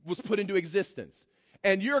spoke was put into existence.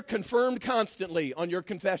 And you're confirmed constantly on your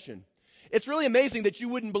confession. It's really amazing that you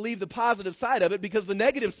wouldn't believe the positive side of it because the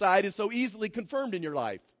negative side is so easily confirmed in your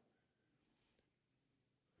life.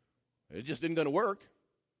 It just isn't going to work.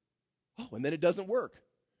 Oh, and then it doesn't work.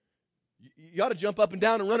 You ought to jump up and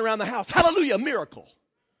down and run around the house. Hallelujah, miracle.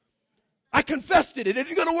 I confessed it. It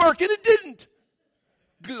isn't going to work, and it didn't.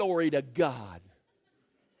 Glory to God.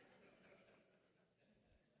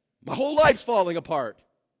 My whole life's falling apart.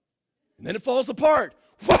 And then it falls apart.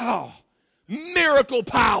 Wow. Miracle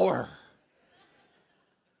power.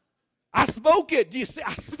 I spoke it. Do you see?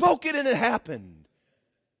 I spoke it and it happened.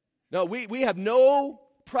 No, we have no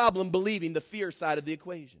problem believing the fear side of the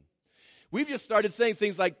equation. We've just started saying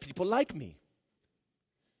things like, people like me.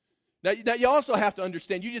 Now, you also have to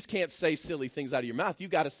understand, you just can't say silly things out of your mouth. You've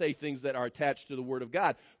got to say things that are attached to the Word of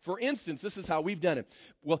God. For instance, this is how we've done it.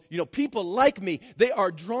 Well, people like me. They are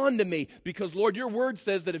drawn to me because, Lord, your Word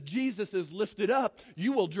says that if Jesus is lifted up,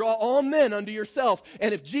 you will draw all men unto yourself.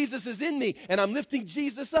 And if Jesus is in me and I'm lifting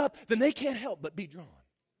Jesus up, then they can't help but be drawn.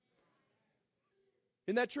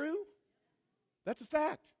 Isn't that true? That's a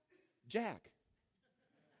fact. Jack.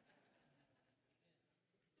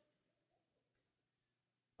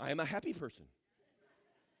 I am a happy person.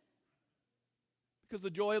 Because the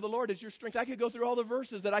joy of the Lord is your strength. I could go through all the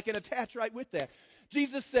verses that I can attach right with that.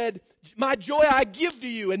 Jesus said, my joy I give to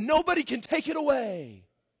you, and nobody can take it away.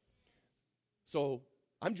 So,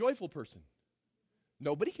 I'm a joyful person.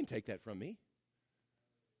 Nobody can take that from me.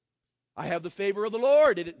 I have the favor of the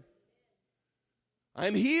Lord. I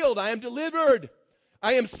am healed. I am delivered.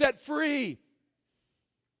 I am set free.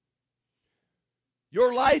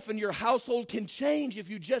 Your life and your household can change if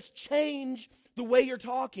you just change the way you're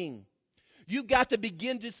talking. You've got to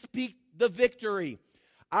begin to speak the victory.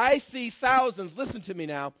 I see thousands, listen to me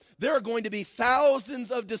now, there are going to be thousands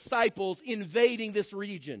of disciples invading this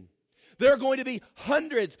region. There are going to be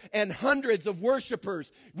hundreds and hundreds of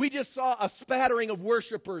worshipers. We just saw a spattering of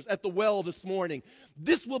worshipers at the well this morning.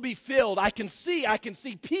 This will be filled. I can see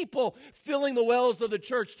people filling the wells of the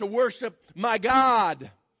church to worship my God.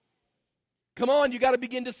 Come on, you got to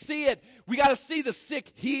begin to see it. We got to see the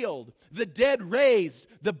sick healed, the dead raised,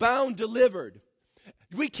 the bound delivered.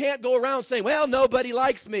 We can't go around saying, well, nobody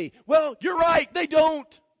likes me. Well, you're right, they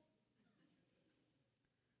don't.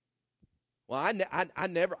 Well, I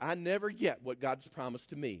never get what God's promised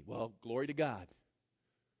to me. Well, glory to God.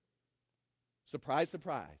 Surprise,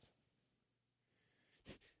 surprise.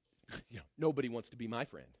 Nobody wants to be my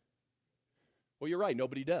friend. Well, you're right,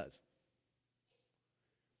 nobody does.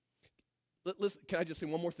 Listen, can I just say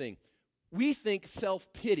one more thing? We think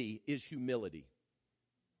self-pity is humility.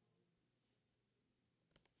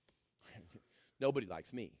 Nobody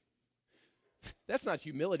likes me. That's not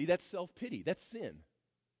humility, that's self-pity, that's sin.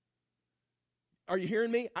 Are you hearing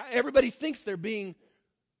me? Everybody thinks they're being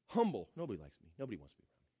humble. Nobody likes me. Nobody wants me.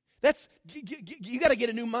 That's you got to get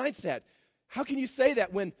a new mindset. How can you say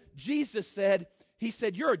that when Jesus said, he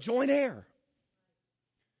said, you're a joint heir?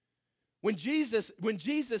 When Jesus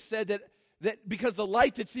said that because the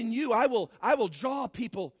light that's in you, I will draw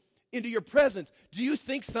people into your presence. Do you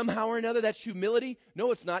think somehow or another that's humility?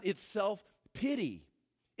 No, it's not. It's self-pity.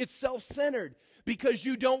 It's self-centered because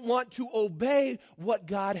you don't want to obey what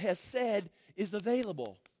God has said is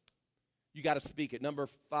available. You got to speak it. Number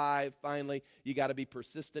 5, finally, you got to be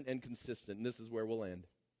persistent and consistent. And this is where we'll end.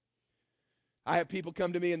 I have people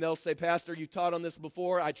come to me and they'll say, Pastor, you've taught on this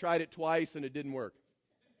before. I tried it twice and it didn't work.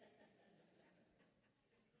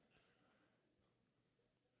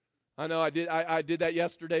 I know I did that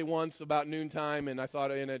yesterday once about noontime, and I thought,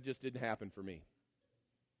 and it just didn't happen for me.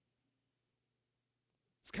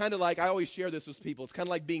 It's kind of like, I always share this with people, it's kind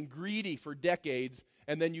of like being greedy for decades,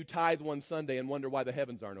 and then you tithe one Sunday and wonder why the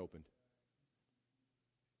heavens aren't opened.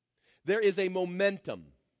 There is a momentum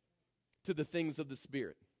to the things of the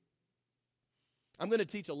Spirit. I'm going to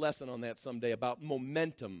teach a lesson on that someday about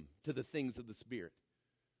momentum to the things of the Spirit.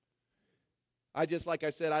 Like I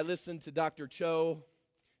said, I listened to Dr. Cho,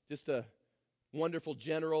 just a wonderful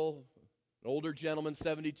general, an older gentleman,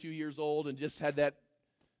 72 years old, and just had that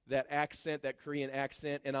accent, that Korean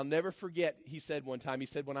accent. And I'll never forget, he said one time,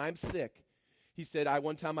 when I'm sick, he said,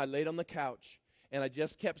 one time I laid on the couch, and I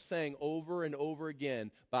just kept saying over and over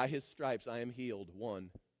again, by his stripes I am healed, 1.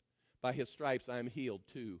 By his stripes I am healed,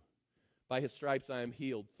 2. By his stripes I am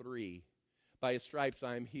healed, 3. By his stripes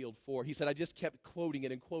I am healed, 4. He said, I just kept quoting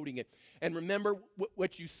it and quoting it. And remember,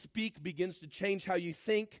 what you speak begins to change how you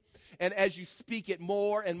think. And as you speak it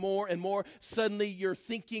more and more and more, suddenly your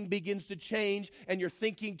thinking begins to change, and your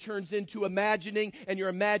thinking turns into imagining, and your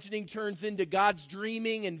imagining turns into God's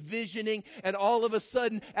dreaming and visioning, and all of a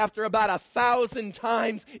sudden, after about 1,000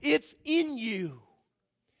 times, it's in you.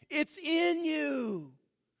 It's in you.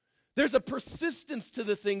 There's a persistence to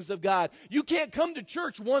the things of God. You can't come to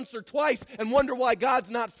church once or twice and wonder why God's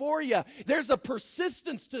not for you. There's a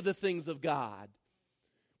persistence to the things of God.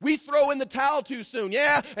 We throw in the towel too soon.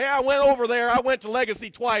 Yeah, I went over there. I went to Legacy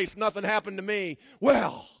twice. Nothing happened to me.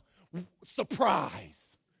 Well,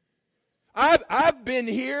 surprise. I've been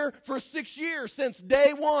here for 6 years since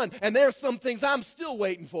day one, and there's some things I'm still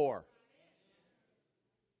waiting for.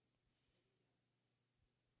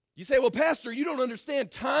 You say, well, Pastor, you don't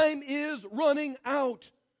understand. Time is running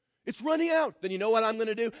out. It's running out. Then you know what I'm going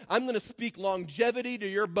to do? I'm going to speak longevity to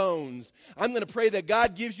your bones. I'm going to pray that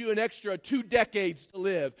God gives you an extra 2 decades to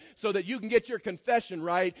live so that you can get your confession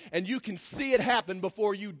right and you can see it happen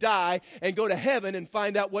before you die and go to heaven and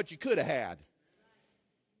find out what you could have had.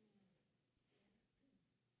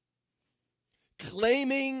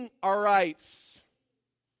 Claiming our rights.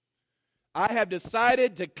 I have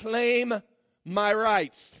decided to claim my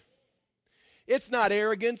rights. It's not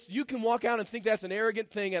arrogance. You can walk out and think that's an arrogant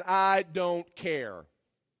thing, and I don't care.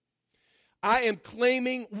 I am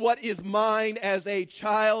claiming what is mine as a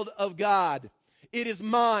child of God. It is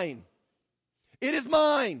mine. It is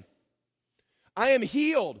mine. I am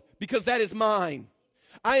healed because that is mine.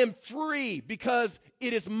 I am free because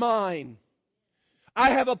it is mine.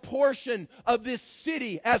 I have a portion of this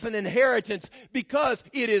city as an inheritance because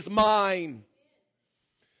it is mine.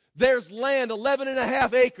 There's land, 11 and a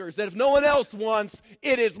half acres, that if no one else wants,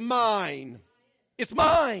 it is mine. It's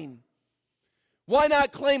mine. Why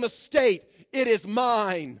not claim a state? It is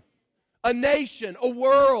mine. A nation, a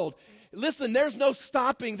world. Listen, there's no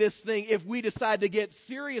stopping this thing if we decide to get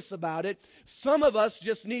serious about it. Some of us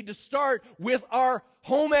just need to start with our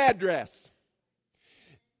home address.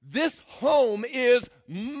 This home is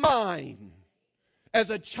mine. As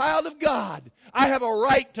a child of God, I have a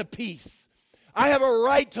right to peace. I have a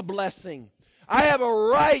right to blessing. I have a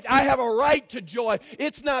right to joy.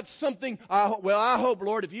 It's not something, I hope,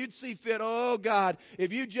 Lord, if you'd see fit, oh God,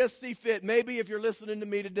 if you just see fit, maybe if you're listening to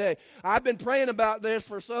me today, I've been praying about this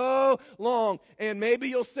for so long, and maybe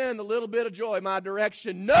you'll send a little bit of joy my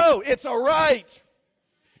direction. No, it's a right.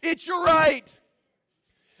 It's your right.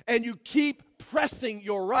 And you keep pressing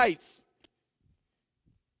your rights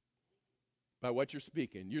by what you're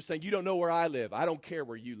speaking. You're saying, you don't know where I live. I don't care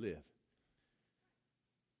where you live.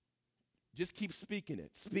 Just keep speaking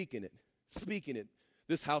it, speaking it, speaking it.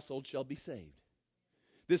 This household shall be saved.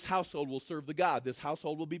 This household will serve the God. This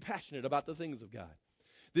household will be passionate about the things of God.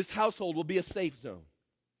 This household will be a safe zone.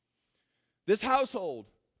 This household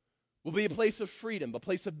will be a place of freedom, a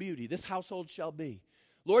place of beauty. This household shall be.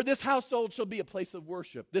 Lord, this household shall be a place of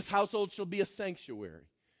worship. This household shall be a sanctuary.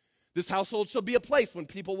 This household shall be a place when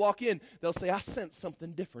people walk in, they'll say, I sense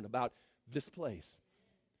something different about this place.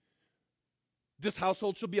 This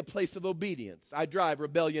household shall be a place of obedience. I drive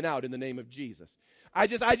rebellion out in the name of Jesus.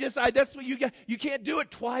 That's what you got. You can't do it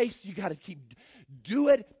twice. You got to do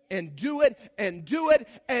it and do it and do it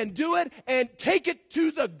and do it and take it to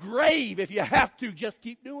the grave if you have to. Just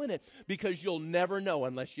keep doing it because you'll never know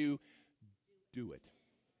unless you do it.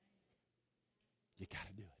 You got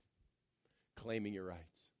to do it. Claiming your rights.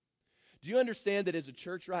 Do you understand that as a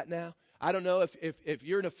church right now, I don't know if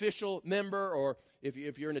you're an official member or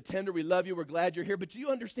if you're an attender, we love you, we're glad you're here. But do you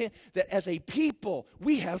understand that as a people,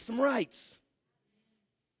 we have some rights?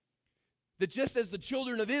 That just as the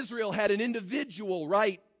children of Israel had an individual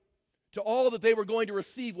right to all that they were going to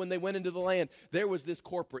receive when they went into the land, there was this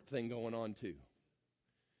corporate thing going on too.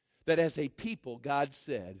 That as a people, God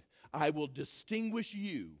said, I will distinguish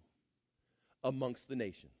you amongst the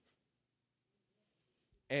nations.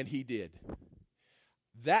 And he did.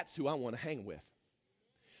 That's who I want to hang with.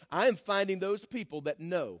 I am finding those people that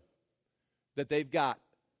know that they've got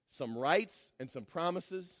some rights and some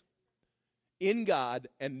promises in God,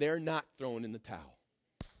 and they're not throwing in the towel.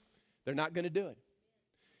 They're not going to do it.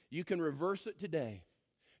 You can reverse it today.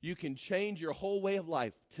 You can change your whole way of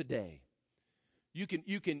life today. You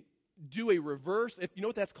can do a reverse. You know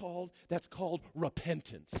what that's called? That's called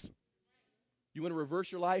repentance. You want to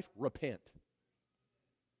reverse your life? Repent.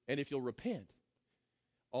 And if you'll repent,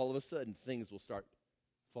 all of a sudden things will start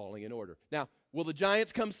falling in order. Now, will the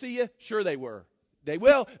giants come see you? Sure they were. They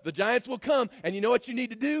will. The giants will come. And you know what you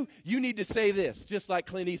need to do? You need to say this, just like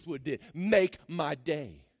Clint Eastwood did. Make my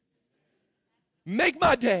day. Make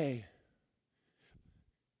my day.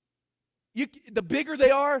 The bigger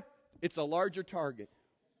they are, it's a larger target.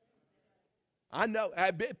 I know.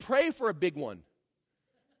 Pray for a big one.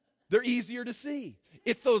 They're easier to see.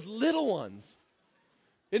 It's those little ones.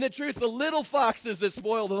 Isn't it true? It's the little foxes that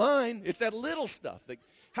spoil the vine. It's that little stuff.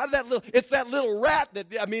 It's that little rat that,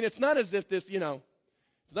 it's not as if this,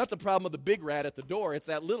 it's not the problem of the big rat at the door. It's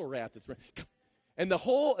that little rat that's, and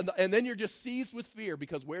then you're just seized with fear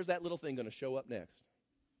because where's that little thing going to show up next?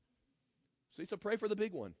 So pray for the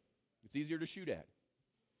big one. It's easier to shoot at.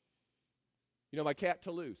 My cat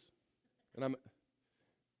Toulouse, and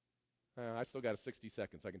I still got 60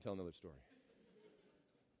 seconds. I can tell another story.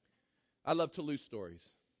 I love Toulouse stories.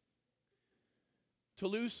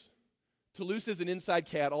 Toulouse is an inside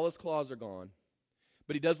cat. All his claws are gone.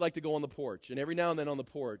 But he does like to go on the porch. And every now and then on the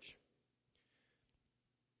porch,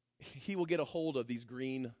 he will get a hold of these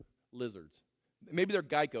green lizards. Maybe they're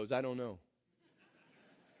geckos. I don't know.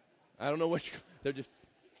 I don't know what they're just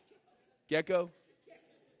gecko.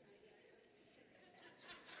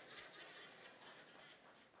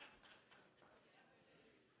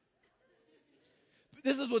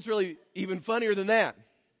 This is what's really even funnier than that.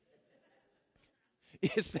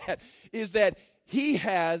 Is that he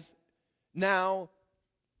has now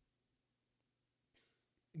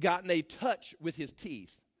gotten a touch with his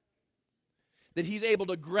teeth. That he's able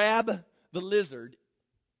to grab the lizard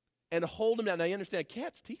and hold him down. Now you understand,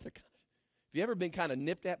 cat's teeth are kind of, if you've ever been kind of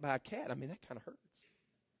nipped at by a cat, I mean, that kind of hurts.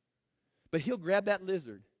 But he'll grab that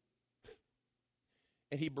lizard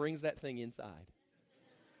and he brings that thing inside.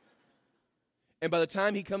 And by the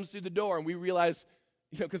time he comes through the door and we realize,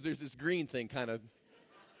 because there's this green thing kind of,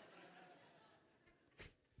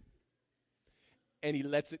 and he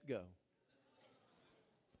lets it go.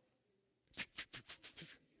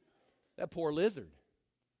 That poor lizard.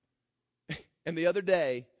 And the other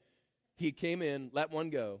day, he came in, let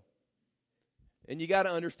one go. And you got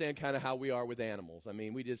to understand kind of how we are with animals. I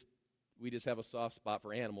mean, we just have a soft spot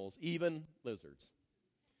for animals, even lizards.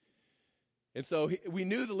 And so we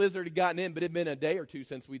knew the lizard had gotten in, but it had been a day or two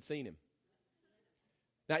since we'd seen him.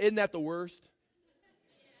 Now, isn't that the worst?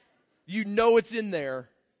 You know it's in there,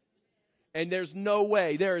 and there is no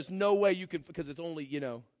way you can, because it's only,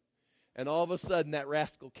 and all of a sudden that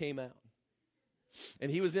rascal came out.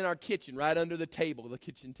 And he was in our kitchen, right under the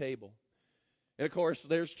kitchen table. And of course,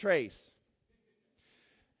 there's Trace.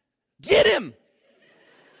 Get him!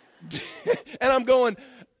 And I'm going,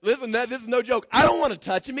 listen, this is no joke. I don't want to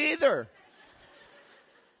touch him either.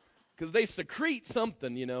 Because they secrete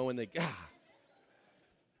something, and they,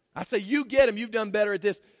 I say, you get him. You've done better at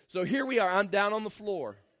this. So here we are. I'm down on the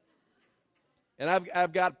floor. And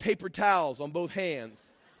I've got paper towels on both hands.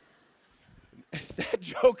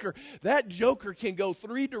 That joker can go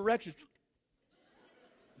 3 directions.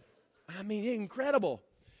 I mean, incredible.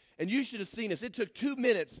 And you should have seen us. It took 2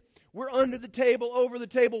 minutes. We're under the table, over the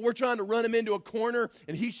table. We're trying to run him into a corner,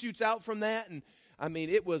 and he shoots out from that. And, I mean,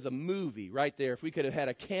 it was a movie right there if we could have had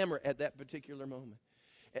a camera at that particular moment.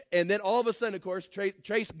 And then all of a sudden, of course,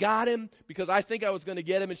 Trace got him because I think I was going to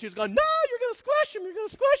get him. And she was going, no, you're going to squish him. You're going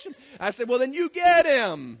to squish him. I said, well, then you get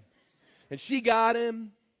him. And she got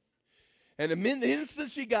him. And the instant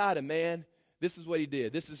she got him, man, this is what he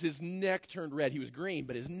did. This is his neck turned red. He was green,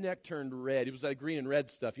 but his neck turned red. It was that green and red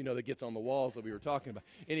stuff, that gets on the walls that we were talking about.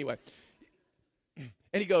 Anyway,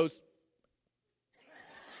 and he goes,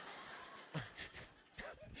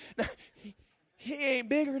 now, he ain't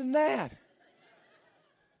bigger than that.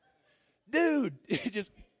 Dude, just,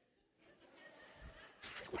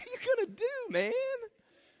 what are you going to do, man?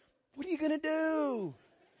 What are you going to do?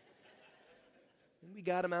 And we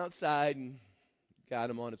got him outside and got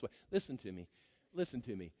him on his way. Listen to me.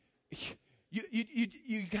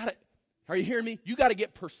 You got to, are you hearing me? You got to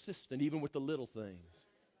get persistent even with the little things.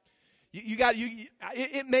 You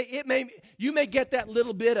may get that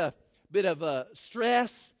little bit of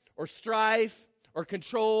stress or strife or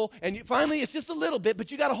control, and finally it's just a little bit,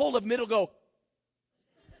 but you got to hold up and it'll go,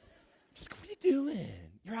 what are you doing?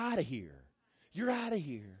 You're out of here.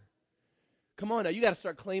 Come on now, you got to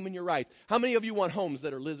start claiming your rights. How many of you want homes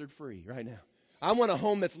that are lizard-free right now? I want a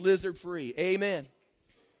home that's lizard-free. Amen.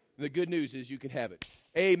 The good news is you can have it.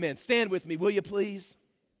 Amen. Stand with me, will you please?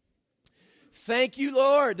 Thank you,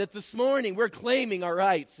 Lord, that this morning we're claiming our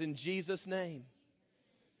rights in Jesus' name.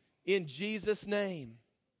 In Jesus' name.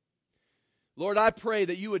 Lord, I pray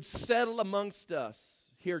that you would settle amongst us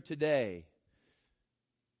here today.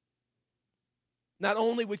 Not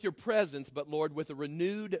only with your presence, but, Lord, with a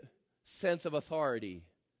renewed sense of authority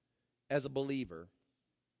as a believer.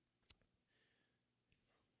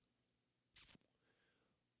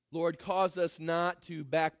 Lord, cause us not to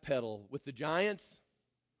backpedal with the giants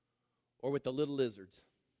or with the little lizards.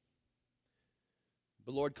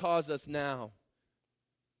 But Lord, cause us now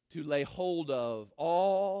to lay hold of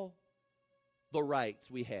all the rights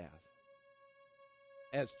we have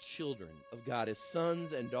as children of God, as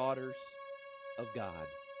sons and daughters of God.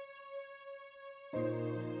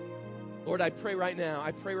 Lord, I pray right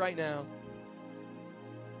now,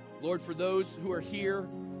 Lord, for those who are here,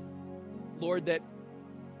 Lord, that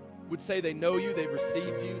would say they know you, they've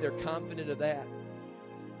received you, they're confident of that.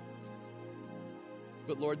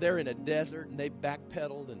 But Lord, they're in a desert and they've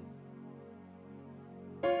backpedaled and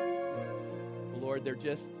Lord, they're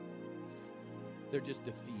just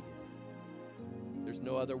defeated. There's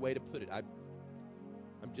no other way to put it. I'm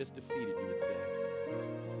just defeated, you would say.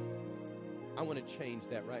 I want to change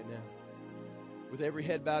that right now. With every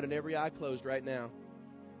head bowed and every eye closed right now.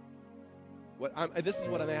 This is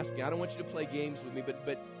what I'm asking. I don't want you to play games with me,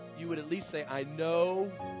 but you would at least say, I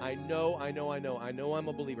know I'm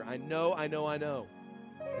a believer. I know.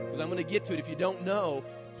 Because I'm going to get to it. If you don't know,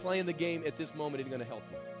 playing the game at this moment isn't going to help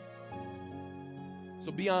you.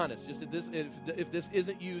 So be honest. Just if this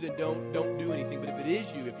isn't you, then don't do anything. But if it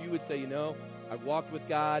is you, if you would say, I've walked with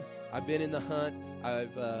God, I've been in the hunt,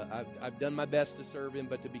 I've done my best to serve Him,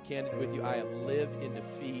 but to be candid with you, I have lived in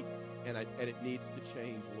defeat, and it needs to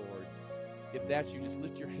change, Lord. If that's you, just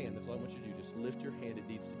lift your hand. That's all I want you to do. Just lift your hand. It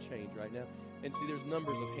needs to change right now. And see, there's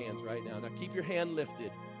numbers of hands right now. Now keep your hand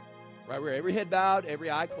lifted. Right where every head bowed,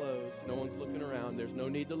 every eye closed. No one's looking around. There's no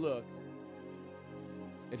need to look.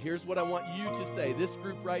 And here's what I want you to say. This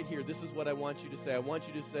group right here, this is what I want you to say. I want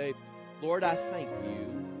you to say, Lord, I thank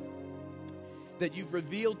you that you've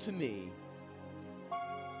revealed to me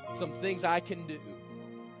some things I can do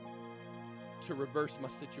to reverse my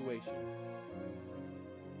situation.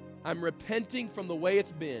 I'm repenting from the way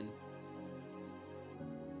it's been,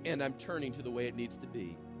 and I'm turning to the way it needs to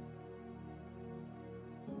be.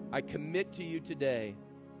 I commit to you today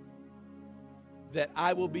that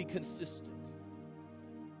I will be consistent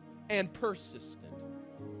and persistent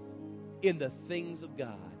in the things of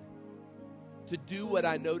God, to do what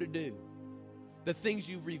I know to do, the things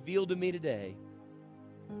you've revealed to me today.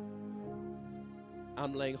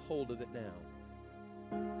 I'm laying hold of it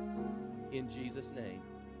now. In Jesus' name,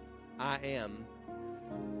 I am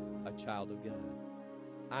a child of God.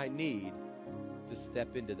 I need to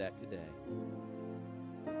step into that today.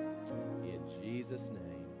 In Jesus'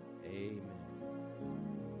 name, amen.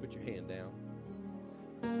 Put your hand down.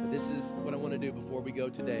 But this is what I want to do before we go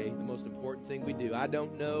today, the most important thing we do. I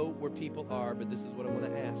don't know where people are, but this is what I want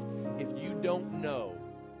to ask. If you don't know,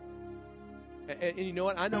 and you know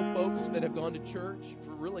what? I know folks that have gone to church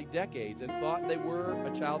for really decades and thought they were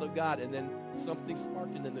a child of God, and then something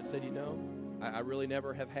sparked in them that said, I really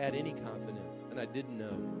never have had any confidence, and I didn't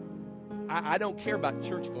know. I don't care about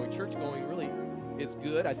church going. Church going really is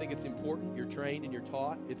good. I think it's important. You're trained and you're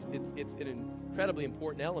taught. It's an incredibly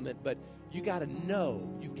important element, but you've got to know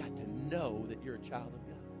that you're a child of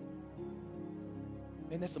God.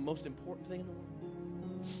 And that's the most important thing in the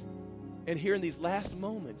world. And here in these last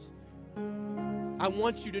moments, I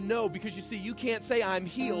want you to know, because you see, you can't say I'm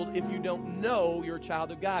healed if you don't know you're a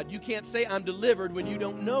child of God. You can't say I'm delivered when you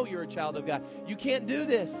don't know you're a child of God. You can't do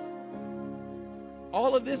this.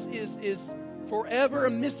 All of this is forever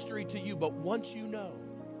a mystery to you, but once you know,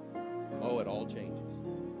 it all changes.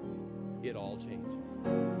 It all changes.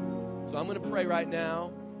 So I'm going to pray right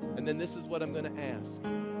now, and then this is what I'm going to ask.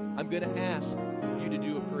 I'm going to ask you to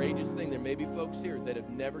do a courageous thing. There may be folks here that have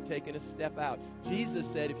never taken a step out. Jesus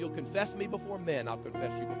said, if you'll confess me before men, I'll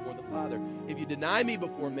confess you before the Father. If you deny me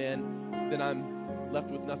before men, then I'm left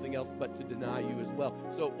with nothing else but to deny you as well.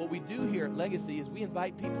 So what we do here at Legacy is we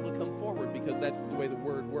invite people to come forward, because that's the way the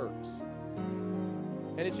Word works.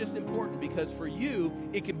 And it's just important, because for you,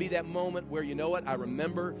 it can be that moment where, I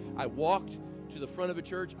remember I walked to the front of a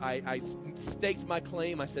church, I staked my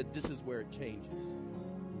claim, I said, this is where it changes.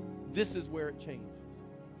 This is where it changes.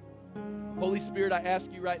 Holy Spirit, I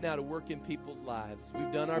ask you right now to work in people's lives.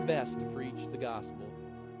 We've done our best to preach the gospel.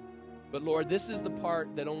 But Lord, this is the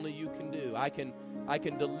part that only you can do. I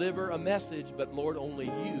can deliver a message, but Lord, only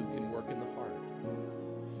you can work in the heart.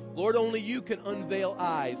 Lord, only you can unveil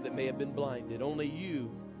eyes that may have been blinded. Only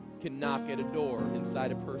you can knock at a door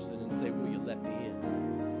inside a person and say, will you let me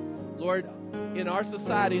in? Lord, in our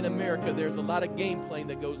society in America, there's a lot of game playing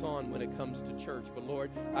that goes on when it comes to church. But Lord,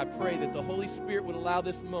 I pray that the Holy Spirit would allow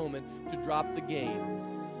this moment to drop the games,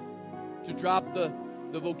 to drop the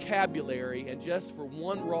vocabulary, and just for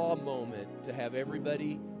one raw moment to have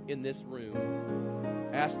everybody in this room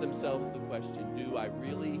ask themselves the question, do I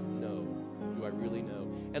really know? Do I really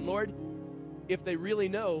know? And Lord, if they really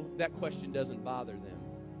know, that question doesn't bother them.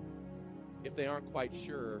 If they aren't quite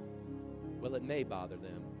sure, well, it may bother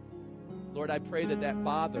them. Lord, I pray that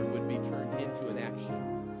bother would be turned into an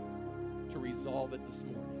action to resolve it this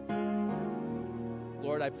morning.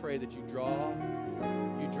 Lord, I pray that you draw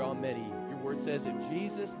many. Your word says if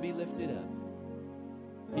Jesus be lifted up,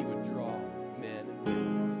 he would draw men and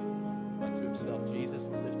women unto himself. Jesus,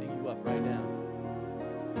 we're lifting you up right now.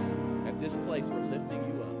 At this place, we're lifting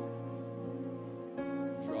you up.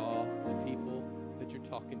 Draw the people that you're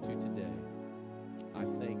talking to today. I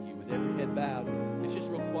thank you. With every head bowed, it's just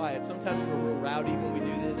real quiet. Sometimes we're real rowdy when we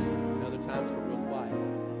do this, and other times we're real quiet.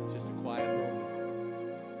 It's just a quiet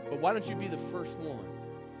moment. But why don't you be the first one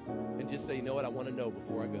and just say, you know what, I want to know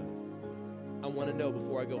before I go. I want to know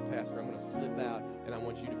before I go, Pastor. I'm going to slip out, and I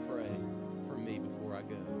want you to pray for me before I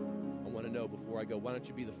go. I want to know before I go. Why don't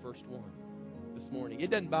you be the first one this morning?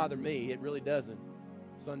 It doesn't bother me. It really doesn't.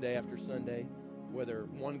 Sunday after Sunday, whether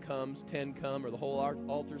one comes, 10 come, or the whole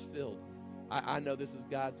altar's filled. I know this is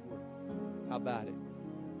God's word. How about it?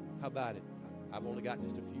 How about it? I've only got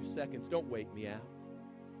just a few seconds. Don't wait me out.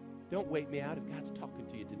 Don't wait me out. If God's talking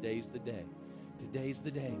to you, today's the day. Today's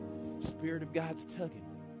the day. Spirit of God's tugging.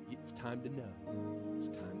 It's time to know. It's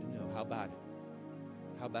time to know. How about it?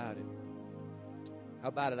 How about it? How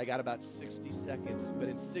about it? I got about 60 seconds. But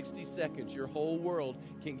in 60 seconds, your whole world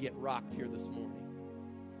can get rocked here this morning.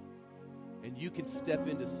 And you can step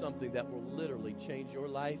into something that will literally change your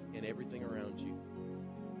life and everything around you.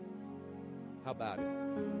 How about it?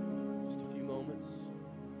 Just a few moments.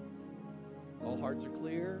 All hearts are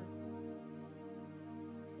clear.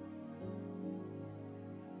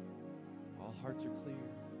 All hearts are clear.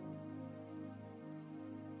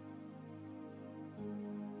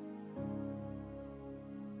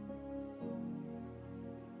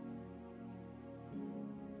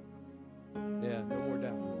 Yeah, no more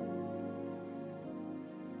doubt.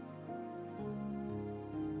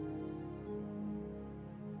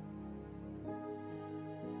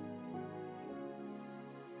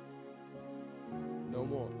 No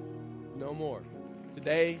more. No more.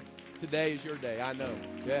 Today is your day. I know.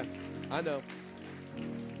 Yeah, I know.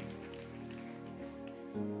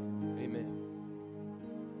 Amen.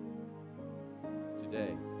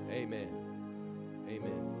 Today. Amen.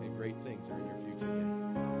 Amen. And great things are in your future.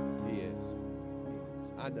 Yeah. He is.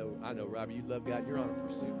 I know, Robbie, you love God. You're on a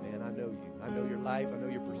pursuit, man. I know you. I know your life. I know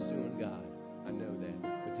you're pursuing God. I know that.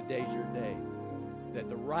 But today's your day that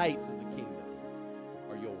the rights of the kingdom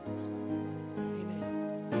are yours.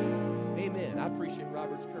 Amen. I appreciate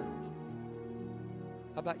Robert's courage.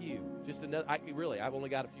 How about you? Just another. I've only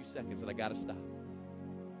got a few seconds, and I got to stop.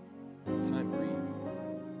 Time for you.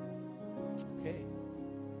 Okay.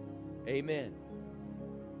 Amen.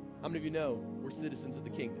 How many of you know we're citizens of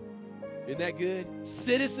the kingdom? Isn't that good?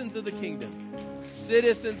 Citizens of the kingdom.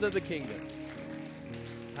 Citizens of the kingdom.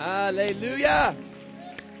 Hallelujah.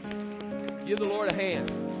 Give the Lord a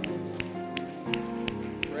hand.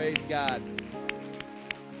 Praise God.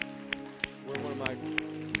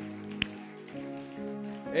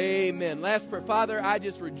 Amen. Last prayer. Father, I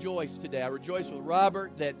just rejoice today. I rejoice with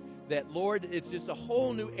Robert that Lord, it's just a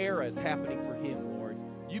whole new era is happening for him, Lord.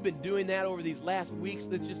 You've been doing that over these last weeks.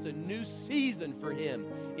 That's just a new season for him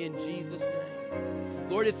in Jesus' name.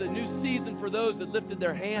 Lord, it's a new season for those that lifted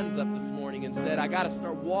their hands up this morning and said, I got to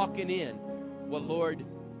start walking in what, Lord,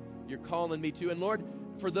 you're calling me to. And Lord,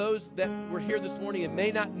 for those that were here this morning and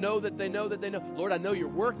may not know that they know, Lord, I know you're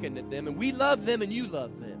working at them, and we love them and you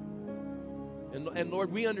love them. And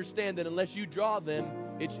Lord, we understand that unless you draw them,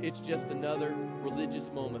 it's just another religious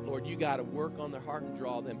moment. Lord, you got to work on their heart and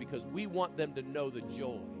draw them, because we want them to know the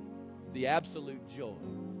joy, the absolute joy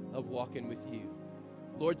of walking with you.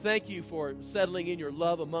 Lord, thank you for settling in your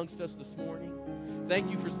love amongst us this morning. Thank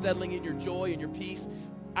you for settling in your joy and your peace.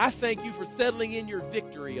 I thank you for settling in your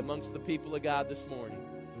victory amongst the people of God this morning.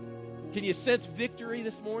 Can you sense victory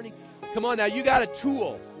this morning? Come on now, you got a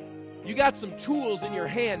tool. You got some tools in your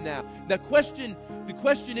hand now. The question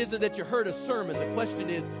isn't that you heard a sermon. The question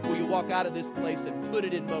is, will you walk out of this place and put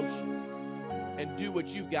it in motion and do what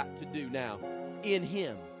you've got to do now in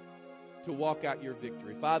Him to walk out your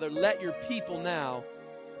victory? Father, let your people now,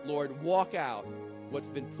 Lord, walk out what's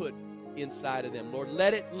been put inside of them. Lord,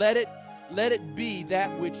 let it be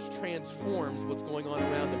that which transforms what's going on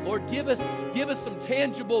around them. Lord, give us some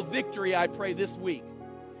tangible victory, I pray, this week.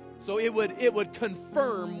 So it would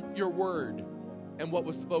confirm your word and what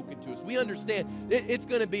was spoken to us. We understand it's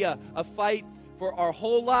going to be a fight for our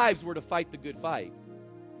whole lives. We're to fight the good fight.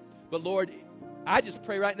 But Lord, I just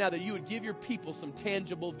pray right now that you would give your people some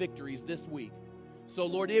tangible victories this week. So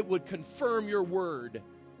Lord, it would confirm your word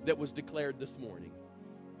that was declared this morning.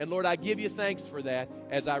 And Lord, I give you thanks for that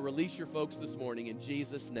as I release your folks this morning in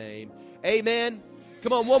Jesus' name. Amen.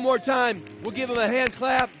 Come on, one more time. We'll give them a hand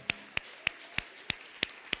clap.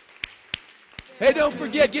 Hey, don't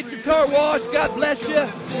forget, get your car washed. God bless you. We'll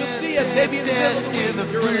see you maybe in the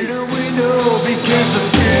middle of the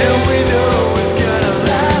week.